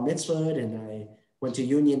got bar mitzvahed, and I went to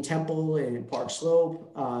Union Temple in Park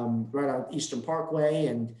Slope, right on Eastern Parkway,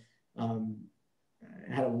 and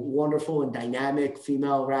had a wonderful and dynamic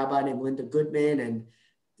female rabbi named Linda Goodman, and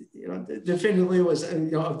definitively was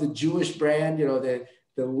of the Jewish brand, the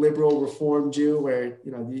liberal Reform Jew, where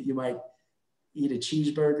you might eat a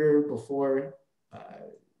cheeseburger before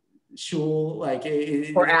shul, like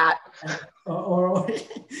or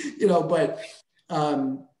but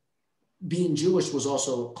being Jewish was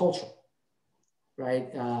also cultural, right?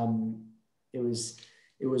 It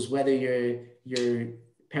was whether your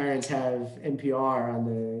parents have NPR on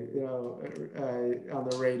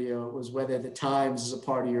the radio. It was whether the Times is a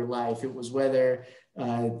part of your life. It was whether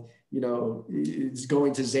it's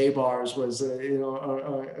going to Zabars was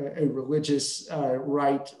a religious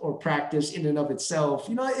rite or practice in and of itself.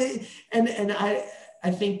 And I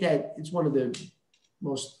think that it's one of the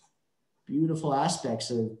most beautiful aspects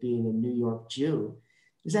of being a New York Jew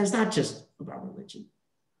is that it's not just about religion.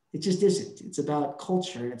 It just isn't. It's about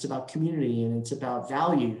culture, and it's about community, and it's about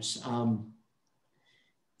values. And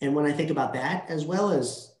when I think about that, as well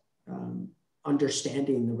as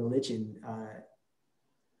understanding the religion,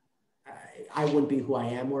 I wouldn't be who I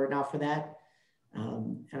am were it not for that.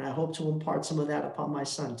 And I hope to impart some of that upon my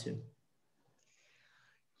son too.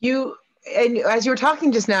 And as you were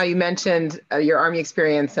talking just now, you mentioned your Army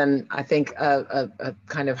experience, and I think a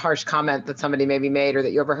kind of harsh comment that somebody maybe made or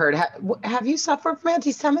that you overheard. Have you suffered from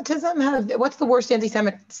anti-Semitism? What's the worst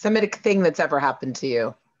anti-Semitic thing that's ever happened to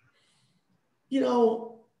you?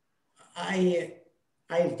 I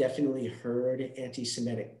have definitely heard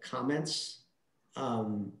anti-Semitic comments,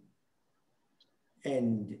 and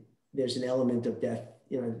there's an element of death.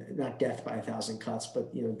 Not death by 1,000 cuts,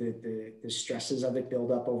 but the stresses of it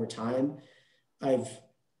build up over time. I've,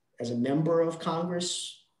 as a member of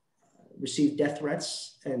Congress, received death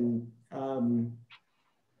threats and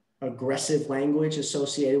aggressive language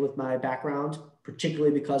associated with my background,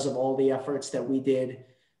 particularly because of all the efforts that we did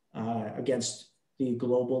against the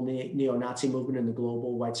global neo-Nazi movement and the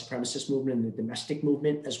global white supremacist movement and the domestic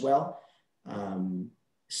movement as well.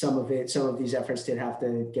 Some of these efforts did have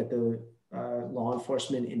to get the law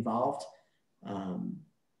enforcement involved.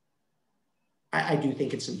 I do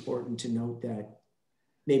think it's important to note that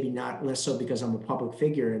maybe not less so because I'm a public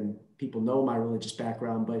figure and people know my religious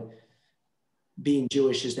background, but being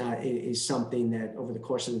Jewish is something that over the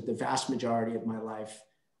course of the vast majority of my life,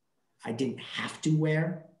 I didn't have to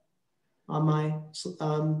wear on my,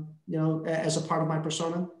 as a part of my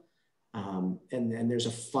persona. And there's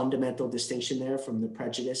a fundamental distinction there from the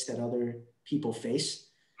prejudice that other people face.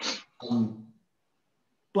 And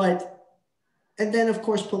then of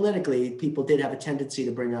course, politically, people did have a tendency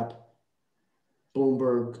to bring up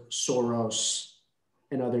Bloomberg, Soros,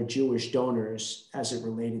 and other Jewish donors as it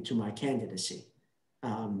related to my candidacy.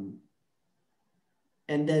 And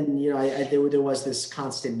then, there was this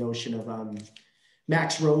constant notion of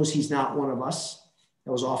Max Rose, he's not one of us.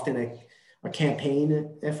 That was often a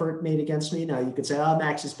campaign effort made against me. Now you could say, oh,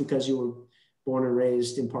 Max, it's because you were born and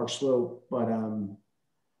raised in Park Slope, but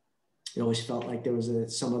it always felt like there was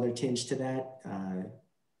some other tinge to that.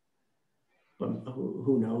 But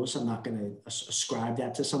who knows? I'm not going to ascribe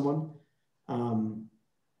that to someone.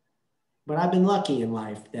 But I've been lucky in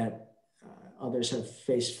life that others have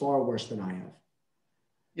faced far worse than I have.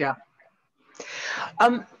 Yeah.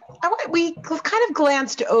 We kind of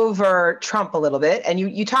glanced over Trump a little bit, and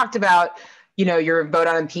you talked about, your vote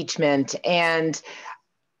on impeachment, and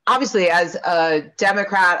obviously as a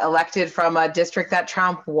Democrat elected from a district that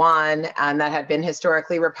Trump won and that had been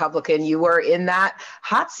historically Republican, you were in that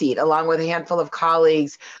hot seat along with a handful of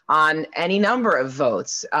colleagues on any number of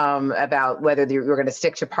votes about whether you were going to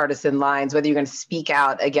stick to partisan lines, whether you're going to speak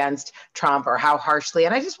out against Trump or how harshly.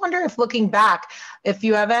 And I just wonder if, looking back, if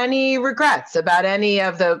you have any regrets about any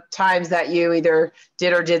of the times that you either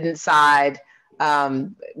did or didn't side,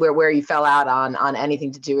 where you fell out on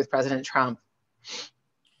anything to do with President Trump.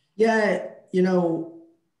 Yeah,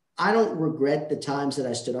 I don't regret the times that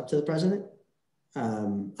I stood up to the president.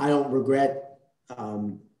 I don't regret,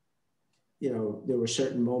 there were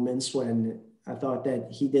certain moments when I thought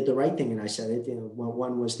that he did the right thing and I said it.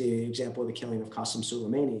 One was the example of the killing of Qasem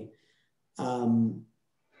Soleimani.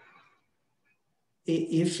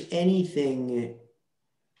 if anything,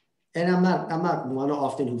 and I'm not one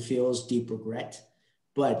often who feels deep regret,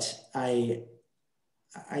 but I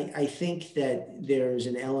think that there's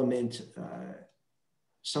an element,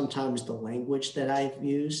 sometimes the language that I've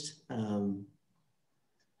used, and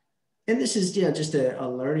this is, just a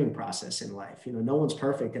learning process in life. No one's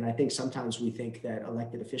perfect. And I think sometimes we think that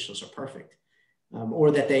elected officials are perfect,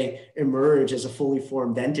 or that they emerge as a fully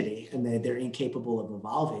formed entity and they're incapable of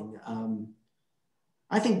evolving.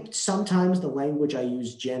 I think sometimes the language I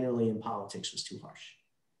use generally in politics was too harsh.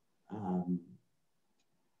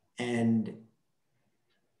 And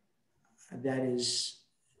that's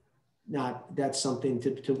something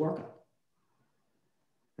to work on.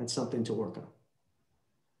 That's something to work on.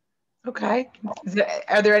 Okay.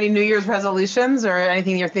 Are there any New Year's resolutions or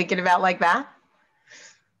anything you're thinking about like that?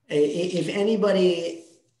 If anybody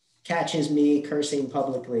catches me cursing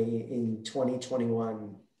publicly in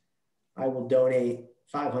 2021, I will donate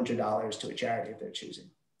 $500 to a charity of their choosing.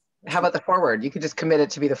 How about the Forward? You could just commit it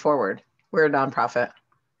to be the Forward. We're a nonprofit.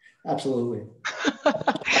 Absolutely.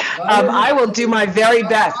 I will do my very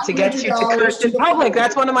best to get you to curse in public.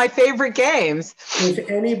 That's one of my favorite games. If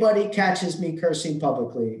anybody catches me cursing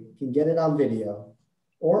publicly, you can get it on video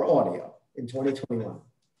or audio in 2021.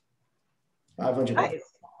 $500. Nice.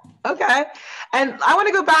 Okay. And I want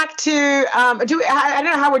to go back to, I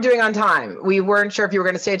don't know how we're doing on time. We weren't sure if you were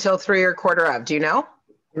going to stay till 3 or quarter of. Do you know?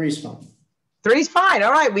 3's fine. 3's fine.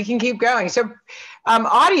 All right, we can keep going. So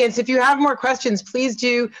audience, if you have more questions, please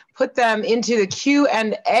do put them into the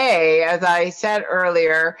Q&A. As I said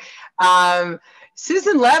earlier,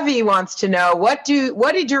 Susan Levy wants to know, what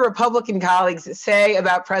did your Republican colleagues say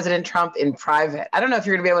about President Trump in private? I don't know if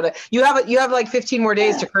you're going to be able to, you have like 15 more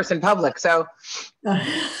days to curse in public. So,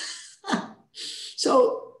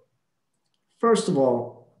 so first of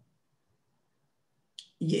all,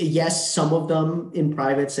 yes, some of them in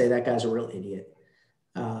private say that guy's a real idiot.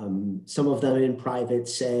 Some of them in private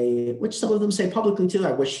say, which some of them say publicly too,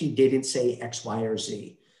 I wish he didn't say X, Y, or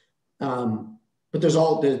Z. But there's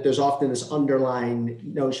often this underlying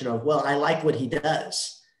notion of, well, I like what he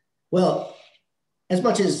does. Well, as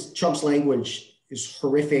much as Trump's language is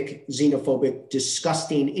horrific, xenophobic,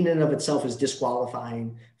 disgusting, in and of itself is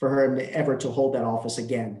disqualifying for him ever to hold that office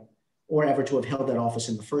again, or ever to have held that office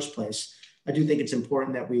in the first place, I do think it's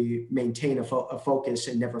important that we maintain a focus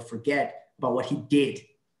and never forget about what he did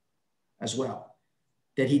as well.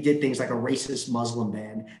 That he did things like a racist Muslim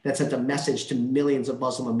ban that sent a message to millions of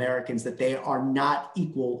Muslim Americans that they are not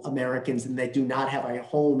equal Americans and they do not have a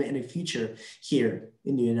home and a future here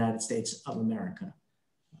in the United States of America.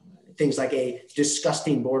 Things like a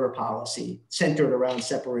disgusting border policy centered around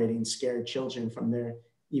separating scared children from their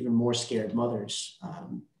even more scared mothers.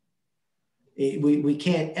 We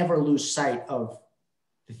can't ever lose sight of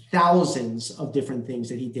the thousands of different things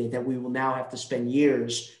that he did that we will now have to spend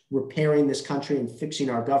years repairing this country and fixing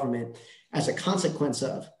our government as a consequence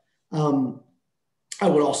of. I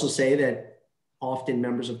would also say that often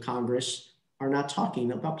members of Congress are not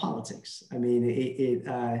talking about politics. I mean,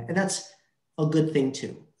 and that's a good thing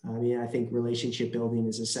too. I mean, I think relationship building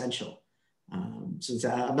is essential. Since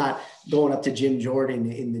I'm not going up to Jim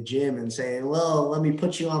Jordan in the gym and saying, well, let me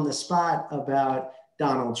put you on the spot about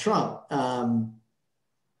Donald Trump.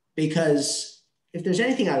 Because if there's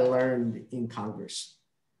anything I learned in Congress,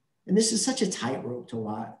 and this is such a tightrope to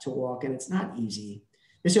walk, and it's not easy.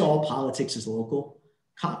 They say all politics is local.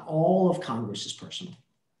 All of Congress is personal,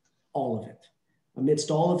 all of it.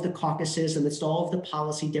 Amidst all of the caucuses, amidst all of the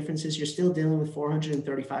policy differences, you're still dealing with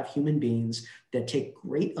 435 human beings that take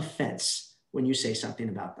great offense when you say something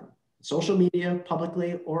about them. Social media,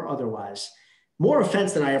 publicly or otherwise. More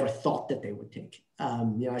offense than I ever thought that they would take.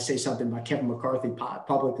 I say something about Kevin McCarthy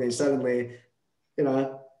publicly, suddenly, I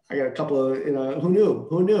got a couple of, who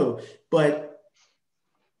knew? But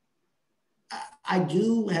I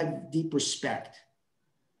do have deep respect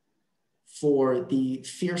for the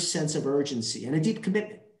fierce sense of urgency and a deep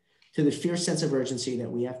commitment to the fierce sense of urgency that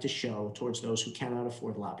we have to show towards those who cannot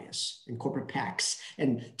afford lobbyists and corporate PACs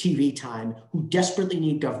and TV time, who desperately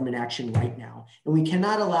need government action right now. And we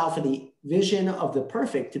cannot allow for the vision of the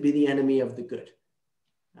perfect to be the enemy of the good.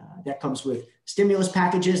 That comes with stimulus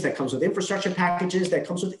packages, that comes with infrastructure packages, that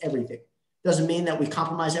comes with everything. Doesn't mean that we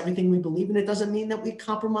compromise everything we believe in. It doesn't mean that we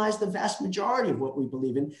compromise the vast majority of what we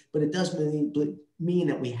believe in, but it does mean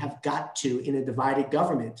that we have got to, in a divided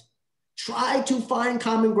government, try to find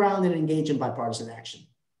common ground and engage in bipartisan action.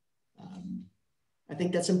 I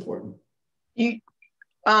think that's important.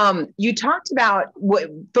 You talked about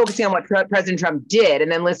focusing on what President Trump did,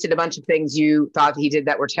 and then listed a bunch of things you thought he did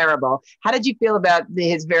that were terrible. How did you feel about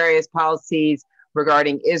his various policies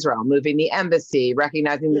regarding Israel, moving the embassy,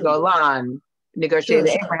 recognizing the Golan, negotiating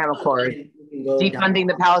the Abraham Accord, defunding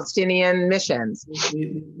the Palestinian missions.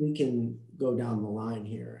 We can go down the line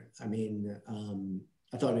here. I mean,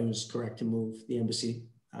 I thought it was correct to move the embassy.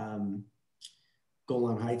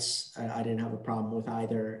 Golan Heights, I didn't have a problem with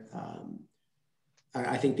either.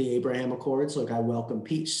 I think the Abraham Accords, look, I welcome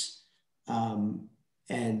peace.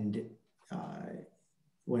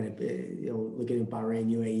 When it, looking at Bahrain,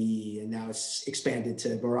 UAE, and now it's expanded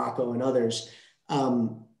to Morocco and others.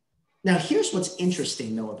 Now, here's what's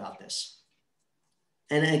interesting though about this.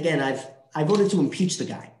 And again, I voted to impeach the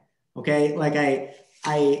guy. Okay, like I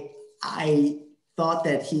thought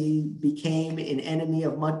that he became an enemy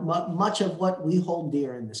of much of what we hold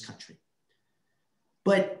dear in this country.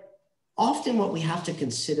 But often what we have to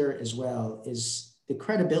consider as well is the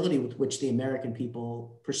credibility with which the American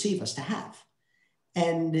people perceive us to have.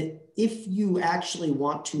 And if you actually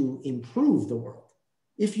want to improve the world,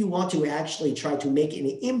 if you want to actually try to make an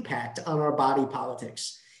impact on our body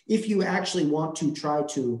politics, if you actually want to try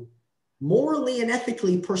to morally and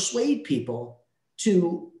ethically persuade people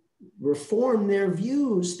to reform their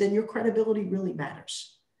views, then your credibility really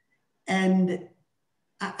matters. And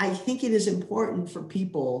I think it is important for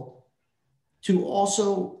people to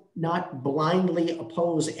also not blindly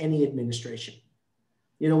oppose any administration.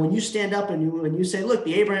 When you stand up and when you say, look,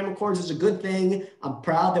 the Abraham Accords is a good thing, I'm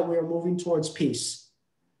proud that we are moving towards peace.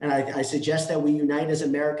 And I suggest that we unite as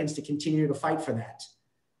Americans to continue to fight for that.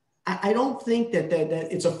 I don't think that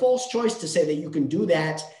it's a false choice to say that you can do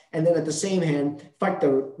that and then at the same hand, fight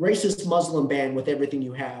the racist Muslim ban with everything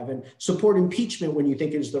you have and support impeachment when you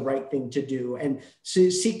think it is the right thing to do and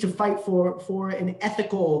seek to fight for an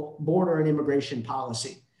ethical border and immigration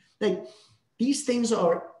policy. Like, these things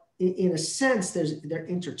are, in a sense, they're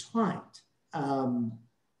intertwined. And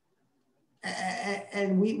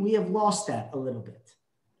we have lost that a little bit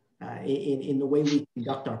in the way we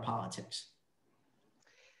conduct our politics.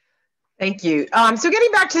 Thank you. So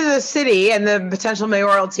getting back to the city and the potential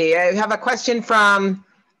mayoralty, I have a question from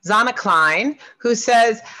Zana Klein, who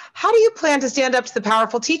says, how do you plan to stand up to the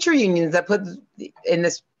powerful teacher unions that put, in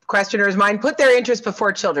this questioner's mind, put their interests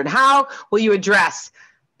before children? How will you address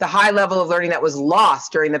the high level of learning that was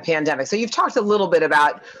lost during the pandemic? So you've talked a little bit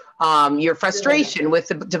about your frustration with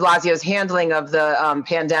de Blasio's handling of the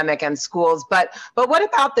pandemic and schools, but what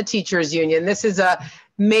about the teachers union? This is a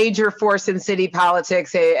major force in city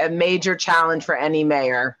politics, a major challenge for any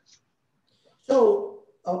mayor. So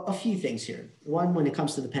a few things here. One, when it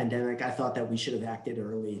comes to the pandemic, I thought that we should have acted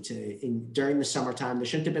early during the summertime. There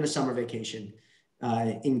shouldn't have been a summer vacation,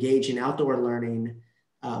 engage in outdoor learning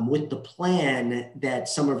with the plan that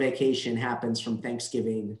summer vacation happens from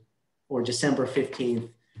Thanksgiving or December 15th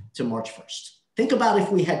to March 1st. Think about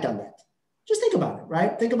if we had done that. Just think about it,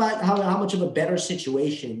 right? Think about how much of a better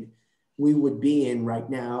situation we would be in right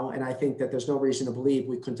now. And I think that there's no reason to believe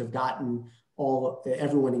we couldn't have gotten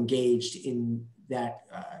everyone engaged in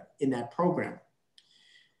that program.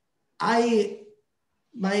 I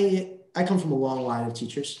come from a long line of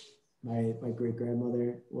teachers. My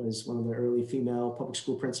great-grandmother was one of the early female public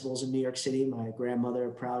school principals in New York City. My grandmother,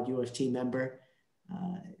 a proud UFT member,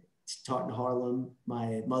 taught in Harlem.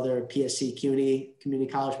 My mother, PSC CUNY,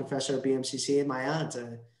 community college professor at BMCC, and my aunt,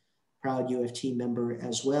 a proud UFT member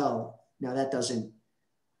as well. Now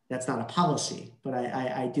that's not a policy, but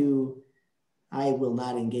I will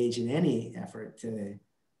not engage in any effort to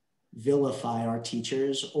vilify our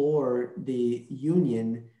teachers or the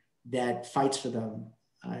union that fights for them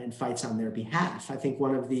and fights on their behalf. I think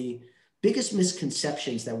one of the biggest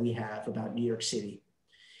misconceptions that we have about New York City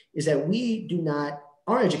is that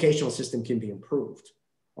our educational system can be improved.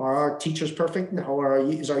 Are our teachers perfect? No.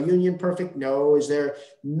 Is our union perfect? No. Is there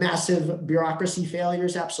massive bureaucracy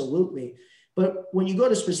failures? Absolutely. But when you go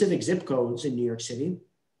to specific zip codes in New York City,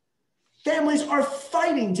 families are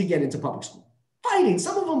fighting to get into public school. Fighting.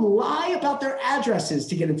 Some of them lie about their addresses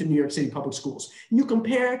to get into New York City public schools. And you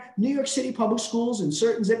compare New York City public schools in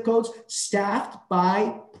certain zip codes staffed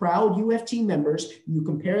by proud UFT members, and you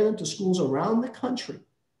compare them to schools around the country,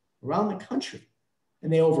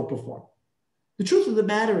 and they overperform. The truth of the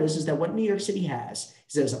matter is that what New York City has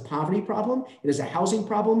is there's a poverty problem, it is a housing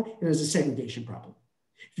problem, and there's a segregation problem.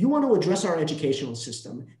 If you want to address our educational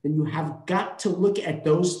system, then you have got to look at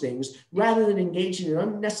those things rather than engaging in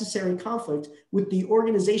unnecessary conflict with the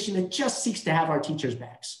organization that just seeks to have our teachers'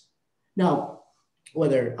 backs. Now,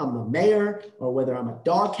 whether I'm a mayor or whether I'm a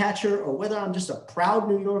dog catcher or whether I'm just a proud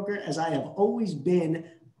New Yorker, as I have always been,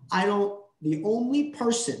 the only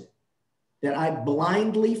person that I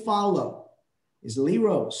blindly follow is Lee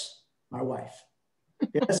Rose, my wife.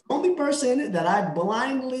 That's the only person that I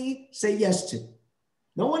blindly say yes to.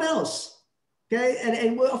 No one else. Okay.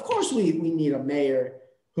 And of course we need a mayor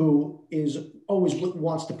who is always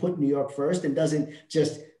wants to put New York first and doesn't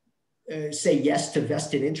just say yes to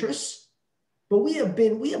vested interests. But we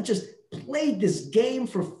have just played this game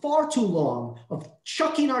for far too long of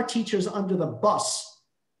chucking our teachers under the bus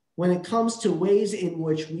when it comes to ways in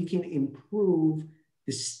which we can improve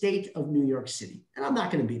the state of New York City. And I'm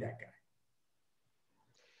not going to be that guy.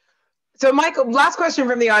 So Michael, last question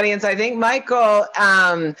from the audience, I think. Michael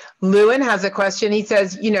Lewin has a question. He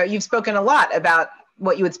says, you've spoken a lot about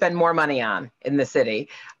what you would spend more money on in the city.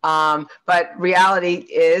 But reality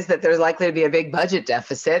is that there's likely to be a big budget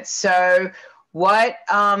deficit. So what,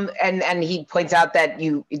 and he points out that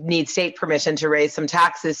you need state permission to raise some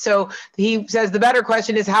taxes. So he says the better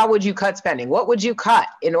question is, how would you cut spending? What would you cut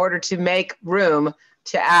in order to make room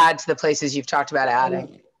to add to the places you've talked about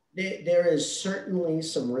adding? There is certainly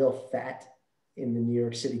some real fat in the New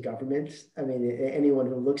York City government. I mean, anyone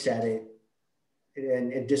who looks at it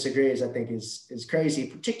and disagrees, I think is crazy,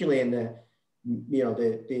 particularly in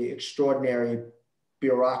the extraordinary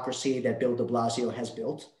bureaucracy that Bill de Blasio has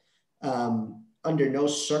built. Under no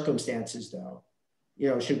circumstances, though,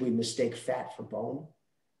 should we mistake fat for bone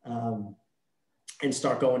and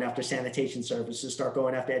start going after sanitation services, start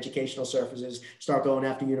going after educational services, start going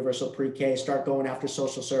after universal pre-K, start going after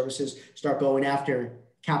social services, start going after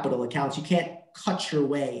capital accounts. You can't cut your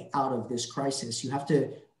way out of this crisis. You have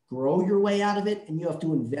to grow your way out of it, and you have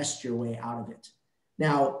to invest your way out of it.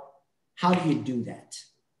 Now, how do you do that?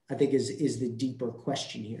 I think is the deeper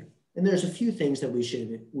question here. And there's a few things that we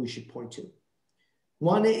should point to.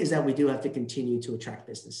 One is that we do have to continue to attract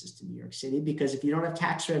businesses to New York City, because if you don't have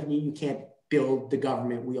tax revenue, you can't build the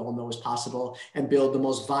government we all know is possible and build the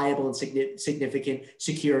most viable and significant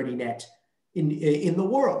security net in the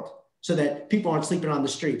world, so that people aren't sleeping on the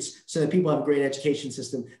streets, so that people have a great education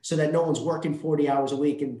system, so that no one's working 40 hours a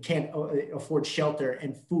week and can't afford shelter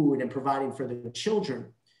and food and providing for their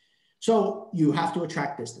children. So you have to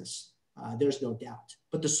attract business. There's no doubt.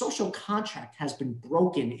 But the social contract has been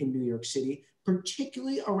broken in New York City,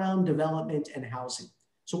 particularly around development and housing.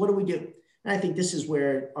 So what do we do? And I think this is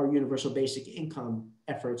where our universal basic income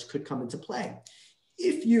efforts could come into play.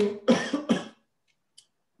 If you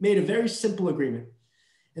made a very simple agreement,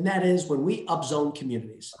 and that is when we upzone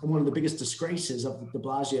communities, and one of the biggest disgraces of the de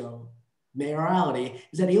Blasio mayoralty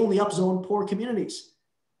is that he only upzoned poor communities.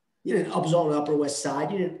 You didn't upzone Upper West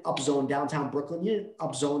Side. You didn't upzone downtown Brooklyn. You didn't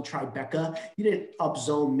upzone Tribeca. You didn't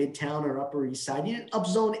upzone Midtown or Upper East Side. You didn't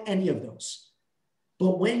upzone any of those.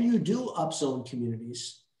 But when you do upzone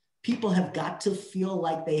communities, people have got to feel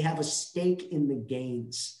like they have a stake in the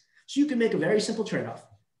gains. So you can make a very simple trade-off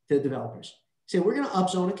to the developers. Say, we're going to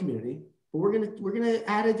upzone a community, but we're going to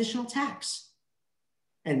add additional tax.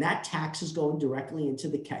 And that tax is going directly into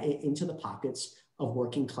the pockets of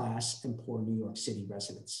working class and poor New York City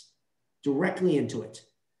residents. Directly into it.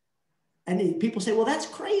 And people say, well, that's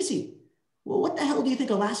crazy. Well, what the hell do you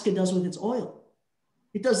think Alaska does with its oil?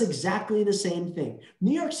 It does exactly the same thing.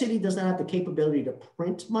 New York City does not have the capability to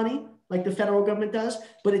print money like the federal government does,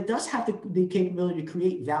 but it does have the capability to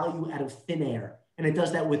create value out of thin air. And it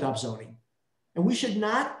does that with upzoning. And we should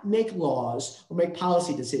not make laws or make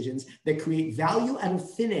policy decisions that create value out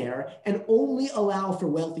of thin air and only allow for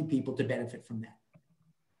wealthy people to benefit from that.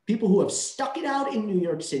 People who have stuck it out in New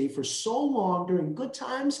York City for so long during good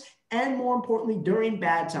times and, more importantly, during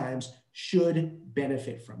bad times should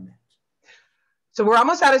benefit from that. So we're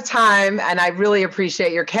almost out of time, and I really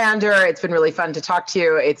appreciate your candor. It's been really fun to talk to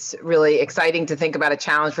you. It's really exciting to think about a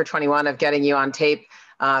challenge for 21 of getting you on tape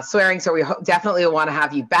swearing. So we definitely want to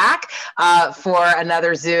have you back for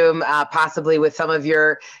another Zoom, possibly with some of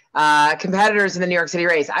your competitors in the New York City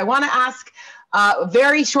race. I want to ask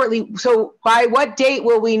very shortly, so by what date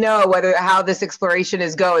will we know how this exploration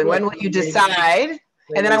is going? When will you decide?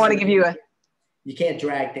 And then I want to give you a... You can't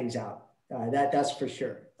drag things out. That's for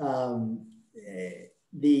sure.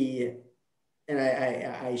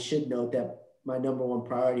 I should note that my number one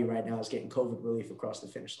priority right now is getting COVID relief across the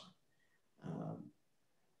finish line.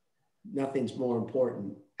 Nothing's more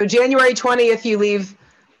important. So January 20th, you leave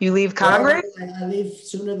Congress? Well, I leave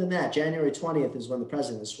sooner than that. January 20th is when the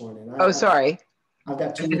president is sworn in. Sorry. I've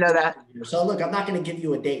got 2 I didn't know that. So look, I'm not going to give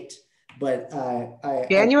you a date, but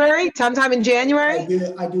January, sometime in January.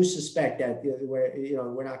 I do suspect that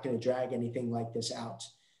we're not going to drag anything like this out.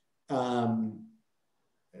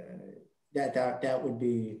 That would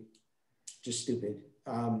be just stupid.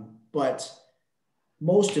 But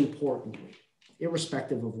most importantly,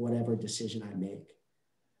 irrespective of whatever decision I make,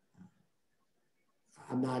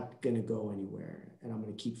 I'm not going to go anywhere, and I'm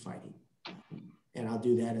going to keep fighting. And I'll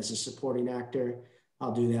do that as a supporting actor.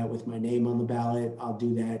 I'll do that with my name on the ballot. I'll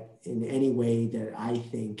do that in any way that I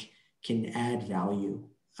think can add value.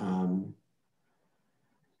 And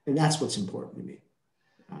that's what's important to me.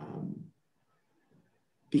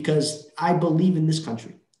 Because I believe in this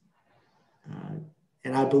country.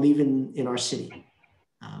 And I believe in our city.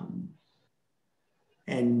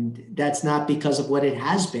 And that's not because of what it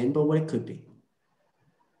has been, but what it could be.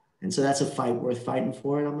 And so that's a fight worth fighting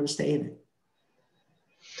for, and I'm going to stay in it.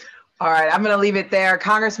 All right, I'm going to leave it there.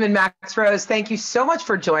 Congressman Max Rose, thank you so much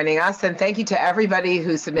for joining us. And thank you to everybody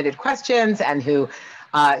who submitted questions and who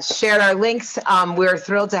shared our links. We're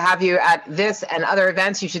thrilled to have you at this and other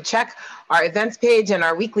events. You should check our events page and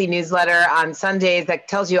our weekly newsletter on Sundays that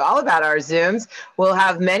tells you all about our Zooms. We'll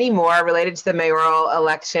have many more related to the mayoral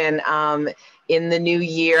election in the new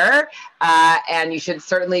year. And you should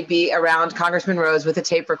certainly be around Congressman Rose with a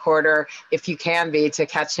tape recorder, if you can be, to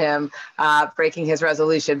catch him breaking his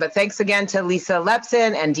resolution. But thanks again to Lisa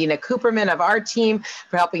Lepson and Dina Cooperman of our team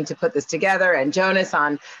for helping to put this together, and Jonas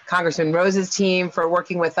on Congressman Rose's team for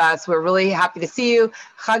working with us. We're really happy to see you.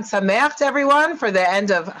 Chag Sameach to everyone for the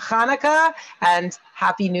end of Hanukkah, and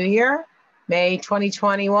Happy New Year. May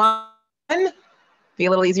 2021 be a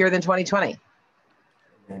little easier than 2020.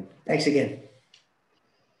 Thanks again.